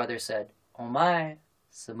older brother said, Omae,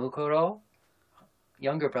 samukuro?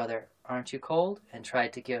 Younger brother, aren't you cold?" and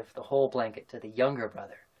tried to give the whole blanket to the younger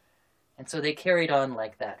brother. And so they carried on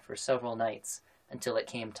like that for several nights until it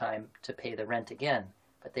came time to pay the rent again.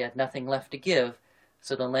 But they had nothing left to give,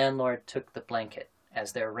 so the landlord took the blanket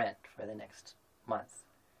as their rent for the next month.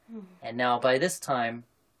 And now by this time,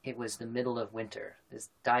 it was the middle of winter, this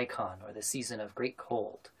daikon, or the season of great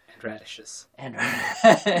cold. And radishes. And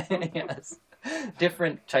yes,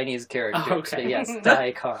 different Chinese characters, okay. But yes,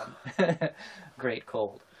 daikon, great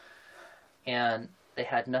cold. And they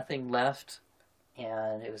had nothing left,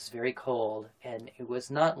 and it was very cold, and it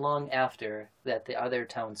was not long after that the other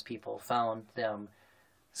townspeople found them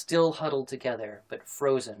still huddled together, but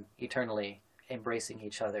frozen eternally, embracing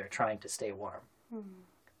each other, trying to stay warm.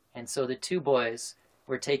 And so the two boys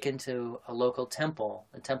were taken to a local temple,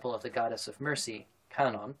 the temple of the goddess of mercy,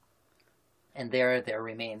 Kannon, and there their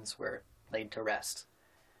remains were laid to rest.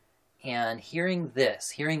 And hearing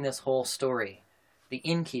this whole story, the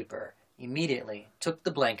innkeeper immediately took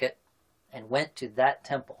the blanket and went to that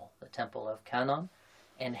temple, the temple of Kannon,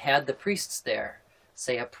 and had the priests there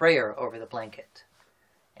say a prayer over the blanket.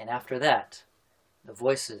 And after that, the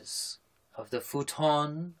voices of the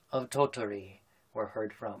futon of Totori were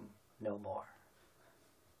heard from no more.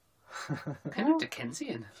 Kind of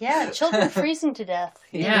Dickensian. Yeah, children freezing to death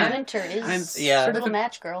in winter is her little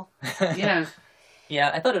match girl. Yeah.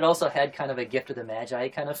 Yeah, I thought it also had kind of a Gift of the Magi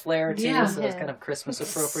kind of flair, too, so it was kind of Christmas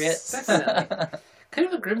appropriate. Definitely. Kind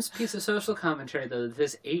of a grim piece of social commentary, though, that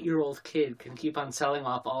this 8-year-old kid can keep on selling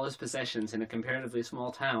off all his possessions in a comparatively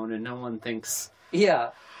small town, and no one thinks...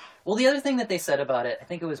 Yeah. Well, the other thing that they said about it, I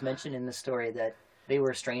think it was mentioned in the story that they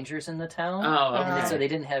were strangers in the town. Oh, okay. And so they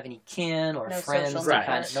didn't have any kin or friends.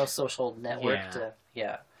 No social network to...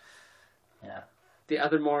 Yeah. The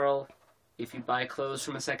other moral, if you buy clothes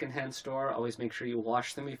from a secondhand store, always make sure you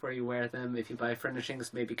wash them before you wear them. If you buy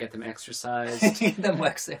furnishings, maybe get them exercised. Get them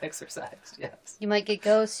exercised, yes. You might get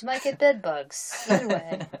ghosts, you might get bed bugs. Either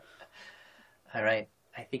way. All right.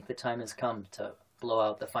 I think the time has come to blow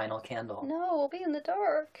out the final candle. No, we'll be in the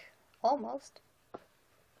dark. Almost.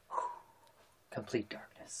 Complete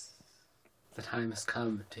darkness. The time has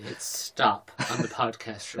come to hit stop on the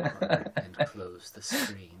podcast recorder and close the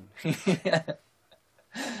screen.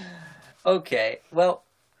 Okay, well,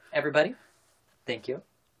 everybody, thank you.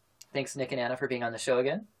 Thanks, Nick and Anna, for being on the show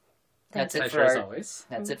again. That's it for as always.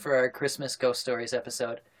 That's it for our Christmas Ghost Stories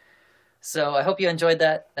episode. So I hope you enjoyed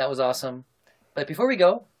that. That was awesome. But before we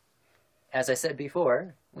go, as I said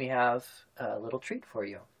before, we have a little treat for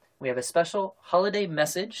you. We have a special holiday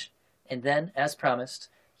message, and then, as promised,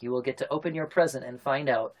 you will get to open your present and find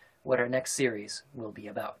out what our next series will be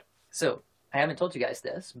about. So, I haven't told you guys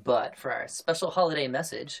this, but for our special holiday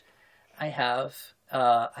message, I have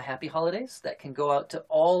a happy holidays that can go out to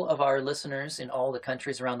all of our listeners in all the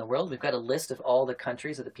countries around the world. We've got a list of all the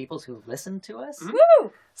countries of the peoples who listen to us.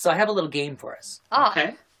 Woo! So I have a little game for us.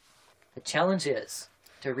 Okay. The challenge is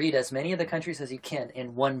to read as many of the countries as you can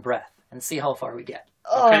in one breath and see how far we get.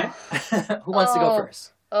 Okay. Who wants to go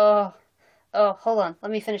first? Oh, hold on.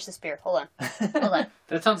 Let me finish this beer. Hold on.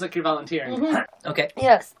 That sounds like you're volunteering. Mm-hmm. Okay.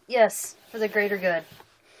 Yes, for the greater good.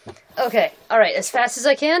 Okay, all right, as fast as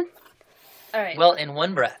I can? All right. Well, in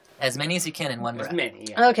one breath. As many as you can in one breath. As many,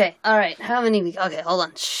 yeah. Okay, all right. How many? Okay, hold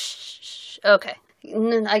on. Shh. Okay.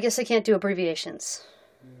 I guess I can't do abbreviations.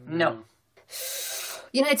 No.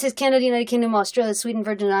 United States, Canada, United Kingdom, Australia, Sweden,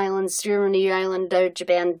 Virgin Islands, Germany, Ireland,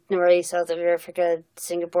 Japan, Norway, South Africa,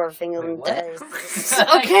 Singapore, Finland.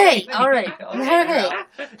 Okay, all right.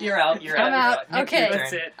 You're out. I'm out. Nick, okay,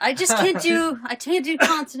 that's it. I just can't do. I can't do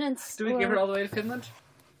consonants. Do we give her all the way to Finland?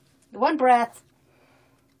 One breath.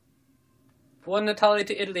 Buon Natale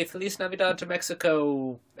to Italy, Feliz Navidad to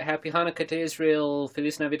Mexico, Happy Hanukkah to Israel,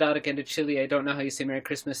 Feliz Navidad again to Chile, I don't know how you say Merry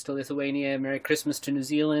Christmas to Lithuania, Merry Christmas to New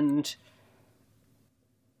Zealand.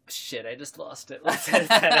 Shit, I just lost it. Let's edit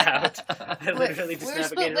that out. I literally just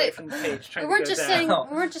navigated away from the page trying we weren't to go just down. saying.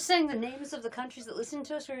 We weren't just saying the names of the countries that listen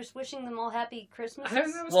to us. We were just wishing them all happy Christmas. I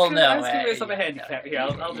was Well, no, I was giving myself a yeah, handicap here.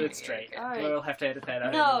 I'll do it straight. All right. We'll have to edit that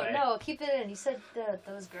out anyway. No, keep it in. You said that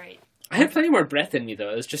was great. I had plenty more breath in me, though.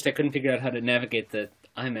 It was just I couldn't figure out how to navigate the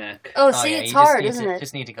iMac. Oh, see, it's hard, isn't it?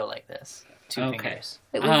 Just need to go like this. Two Okay. fingers.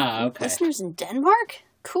 Wait, okay. Listeners in Denmark?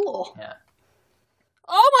 Cool. Yeah.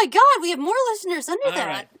 Oh my God, we have more listeners under All that.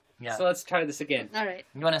 right. Yeah. So let's try this again. All right.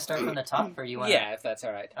 You want to start from the top, or you want? Yeah, if that's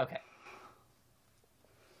all right. Okay.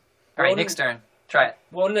 All right, Golden- Nick's turn. Try it.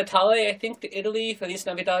 Buon Natale, I think, to Italy. Feliz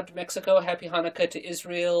Navidad to Mexico. Happy Hanukkah to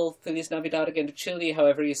Israel. Feliz Navidad again to Chile.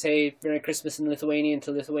 However you say Merry Christmas in Lithuanian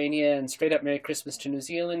to Lithuania. And straight up Merry Christmas to New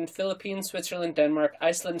Zealand, Philippines, Switzerland, Denmark,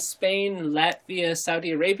 Iceland, Spain, Latvia,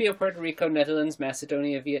 Saudi Arabia, Puerto Rico, Netherlands,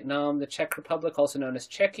 Macedonia, Vietnam, the Czech Republic, also known as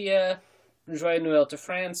Czechia. Joyeux Noel to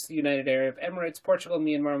France, the United Arab Emirates, Portugal,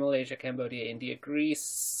 Myanmar, Malaysia, Cambodia, India,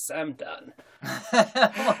 Greece. I'm done.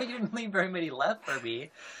 Well, you didn't leave very many left for me.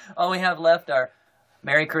 All we have left are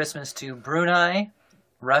Merry Christmas to Brunei,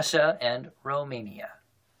 Russia, and Romania.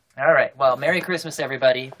 All right. Well, Merry Christmas,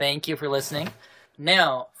 everybody. Thank you for listening.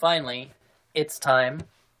 Now, finally, it's time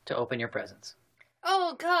to open your presents.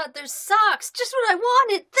 Oh, God, there's socks. Just what I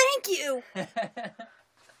wanted. Thank you.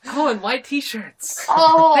 Oh, and white t-shirts.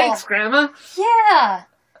 Oh. Thanks, Grandma. Yeah.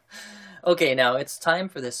 Okay, now it's time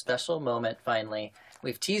for this special moment, finally.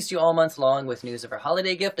 We've teased you all month long with news of our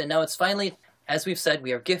holiday gift, and now it's finally, as we've said,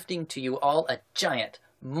 we are gifting to you all a giant,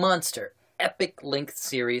 monster, epic-length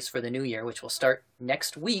series for the new year, which will start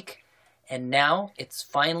next week. And now it's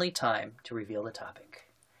finally time to reveal the topic.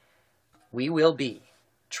 We will be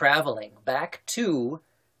traveling back to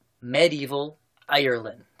medieval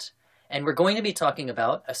Ireland. And we're going to be talking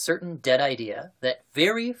about a certain dead idea that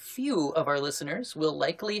very few of our listeners will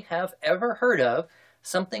likely have ever heard of,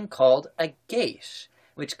 something called a geis,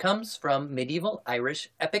 which comes from medieval Irish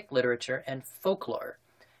epic literature and folklore.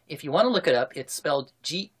 If you want to look it up, it's spelled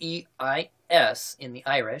G-E-I-S in the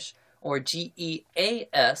Irish, or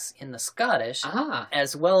G-E-A-S in the Scottish,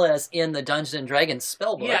 as well as in the Dungeons & Dragons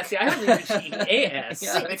spellbook. Yeah, see, I don't even G-E-A-S.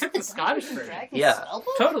 Yeah. They took the Scottish version. Yeah.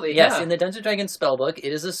 Totally, Yes, yeah. in the Dungeons & Dragons spellbook,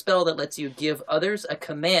 it is a spell that lets you give others a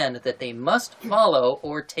command that they must follow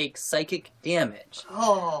or take psychic damage.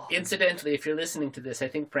 Oh. Incidentally, if you're listening to this, I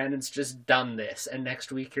think Brandon's just done this, and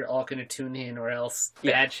next week you're all going to tune in, or else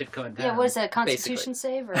bad shit going down. Yeah, what is that, Constitution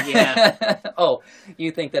save? Or? Yeah. Oh, you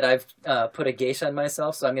think that I've put a geisha on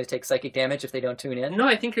myself, so I'm going to take psychic damage if they don't tune in? No,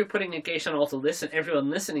 I think you're putting a geisha on all to listen. Everyone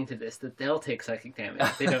listening to this, that they'll take psychic damage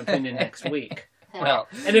if they don't tune in next week. Well,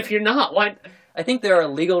 And if you're not, why? I think there are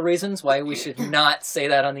legal reasons why we should not say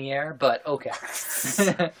that on the air, but okay.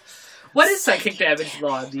 What is psychic damage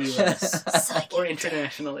law in the U.S. or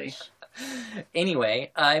internationally?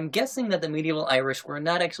 Anyway, I'm guessing that the medieval Irish were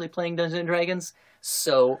not actually playing Dungeons & Dragons,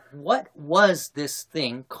 so what was this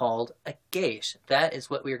thing called a geis? That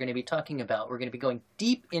is what we're going to be talking about. We're going to be going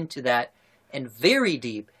deep into that, and very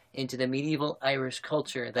deep into the medieval Irish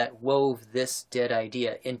culture that wove this dead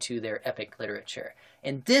idea into their epic literature.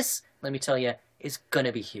 And this, let me tell you, is going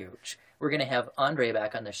to be huge. We're going to have Andre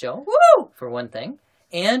back on the show, Woo! for one thing,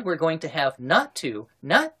 and we're going to have not 2,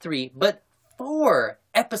 not 3, but 4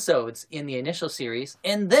 episodes in the initial series,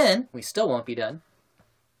 and then, we still won't be done,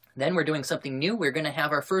 then we're doing something new. We're going to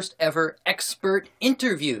have our first ever expert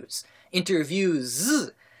interviews.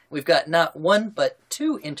 Interviews. We've got not 1, but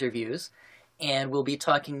 2 interviews. And we'll be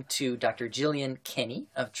talking to Dr. Gillian Kenny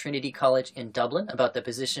of Trinity College in Dublin about the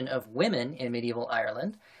position of women in medieval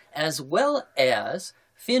Ireland, as well as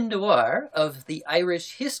Finn Dwyer of the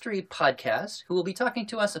Irish History Podcast, who will be talking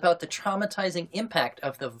to us about the traumatizing impact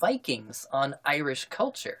of the Vikings on Irish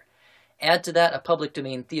culture. Add to that a Public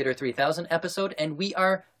Domain Theater 3000 episode, and we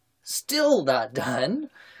are still not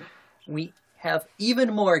done. We have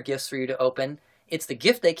even more gifts for you to open. It's the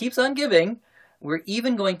gift that keeps on giving. We're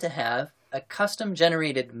even going to have a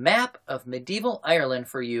custom-generated map of medieval Ireland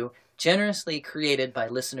for you, generously created by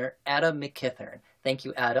listener Adam McKithern. Thank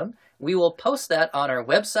you, Adam. We will post that on our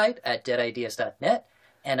website at deadideas.net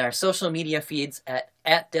and our social media feeds at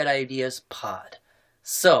 @deadideaspod.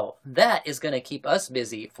 So, that is going to keep us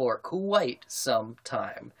busy for quite some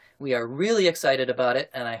time. We are really excited about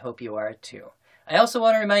it, and I hope you are too. I also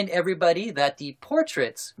want to remind everybody that the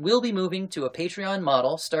portraits will be moving to a Patreon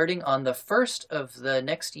model starting on the 1st of the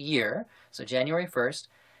next year, so January 1st.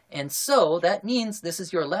 And so that means this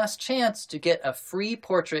is your last chance to get a free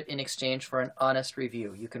portrait in exchange for an honest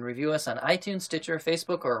review. You can review us on iTunes, Stitcher,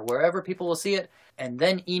 Facebook, or wherever people will see it, and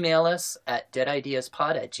then email us at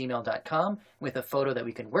deadideaspod@gmail.com with a photo that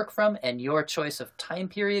we can work from and your choice of time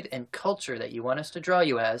period and culture that you want us to draw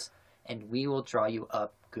you as, and we will draw you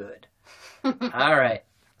up good. All right.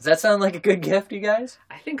 Does that sound like a good gift, you guys?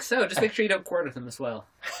 I think so. Just make sure you don't quarter them as well.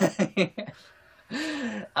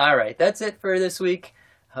 All right. That's it for this week.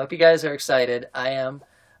 Hope you guys are excited. I am.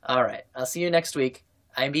 All right. I'll see you next week.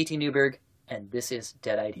 I'm BT Newberg, and this is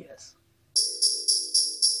Dead Ideas.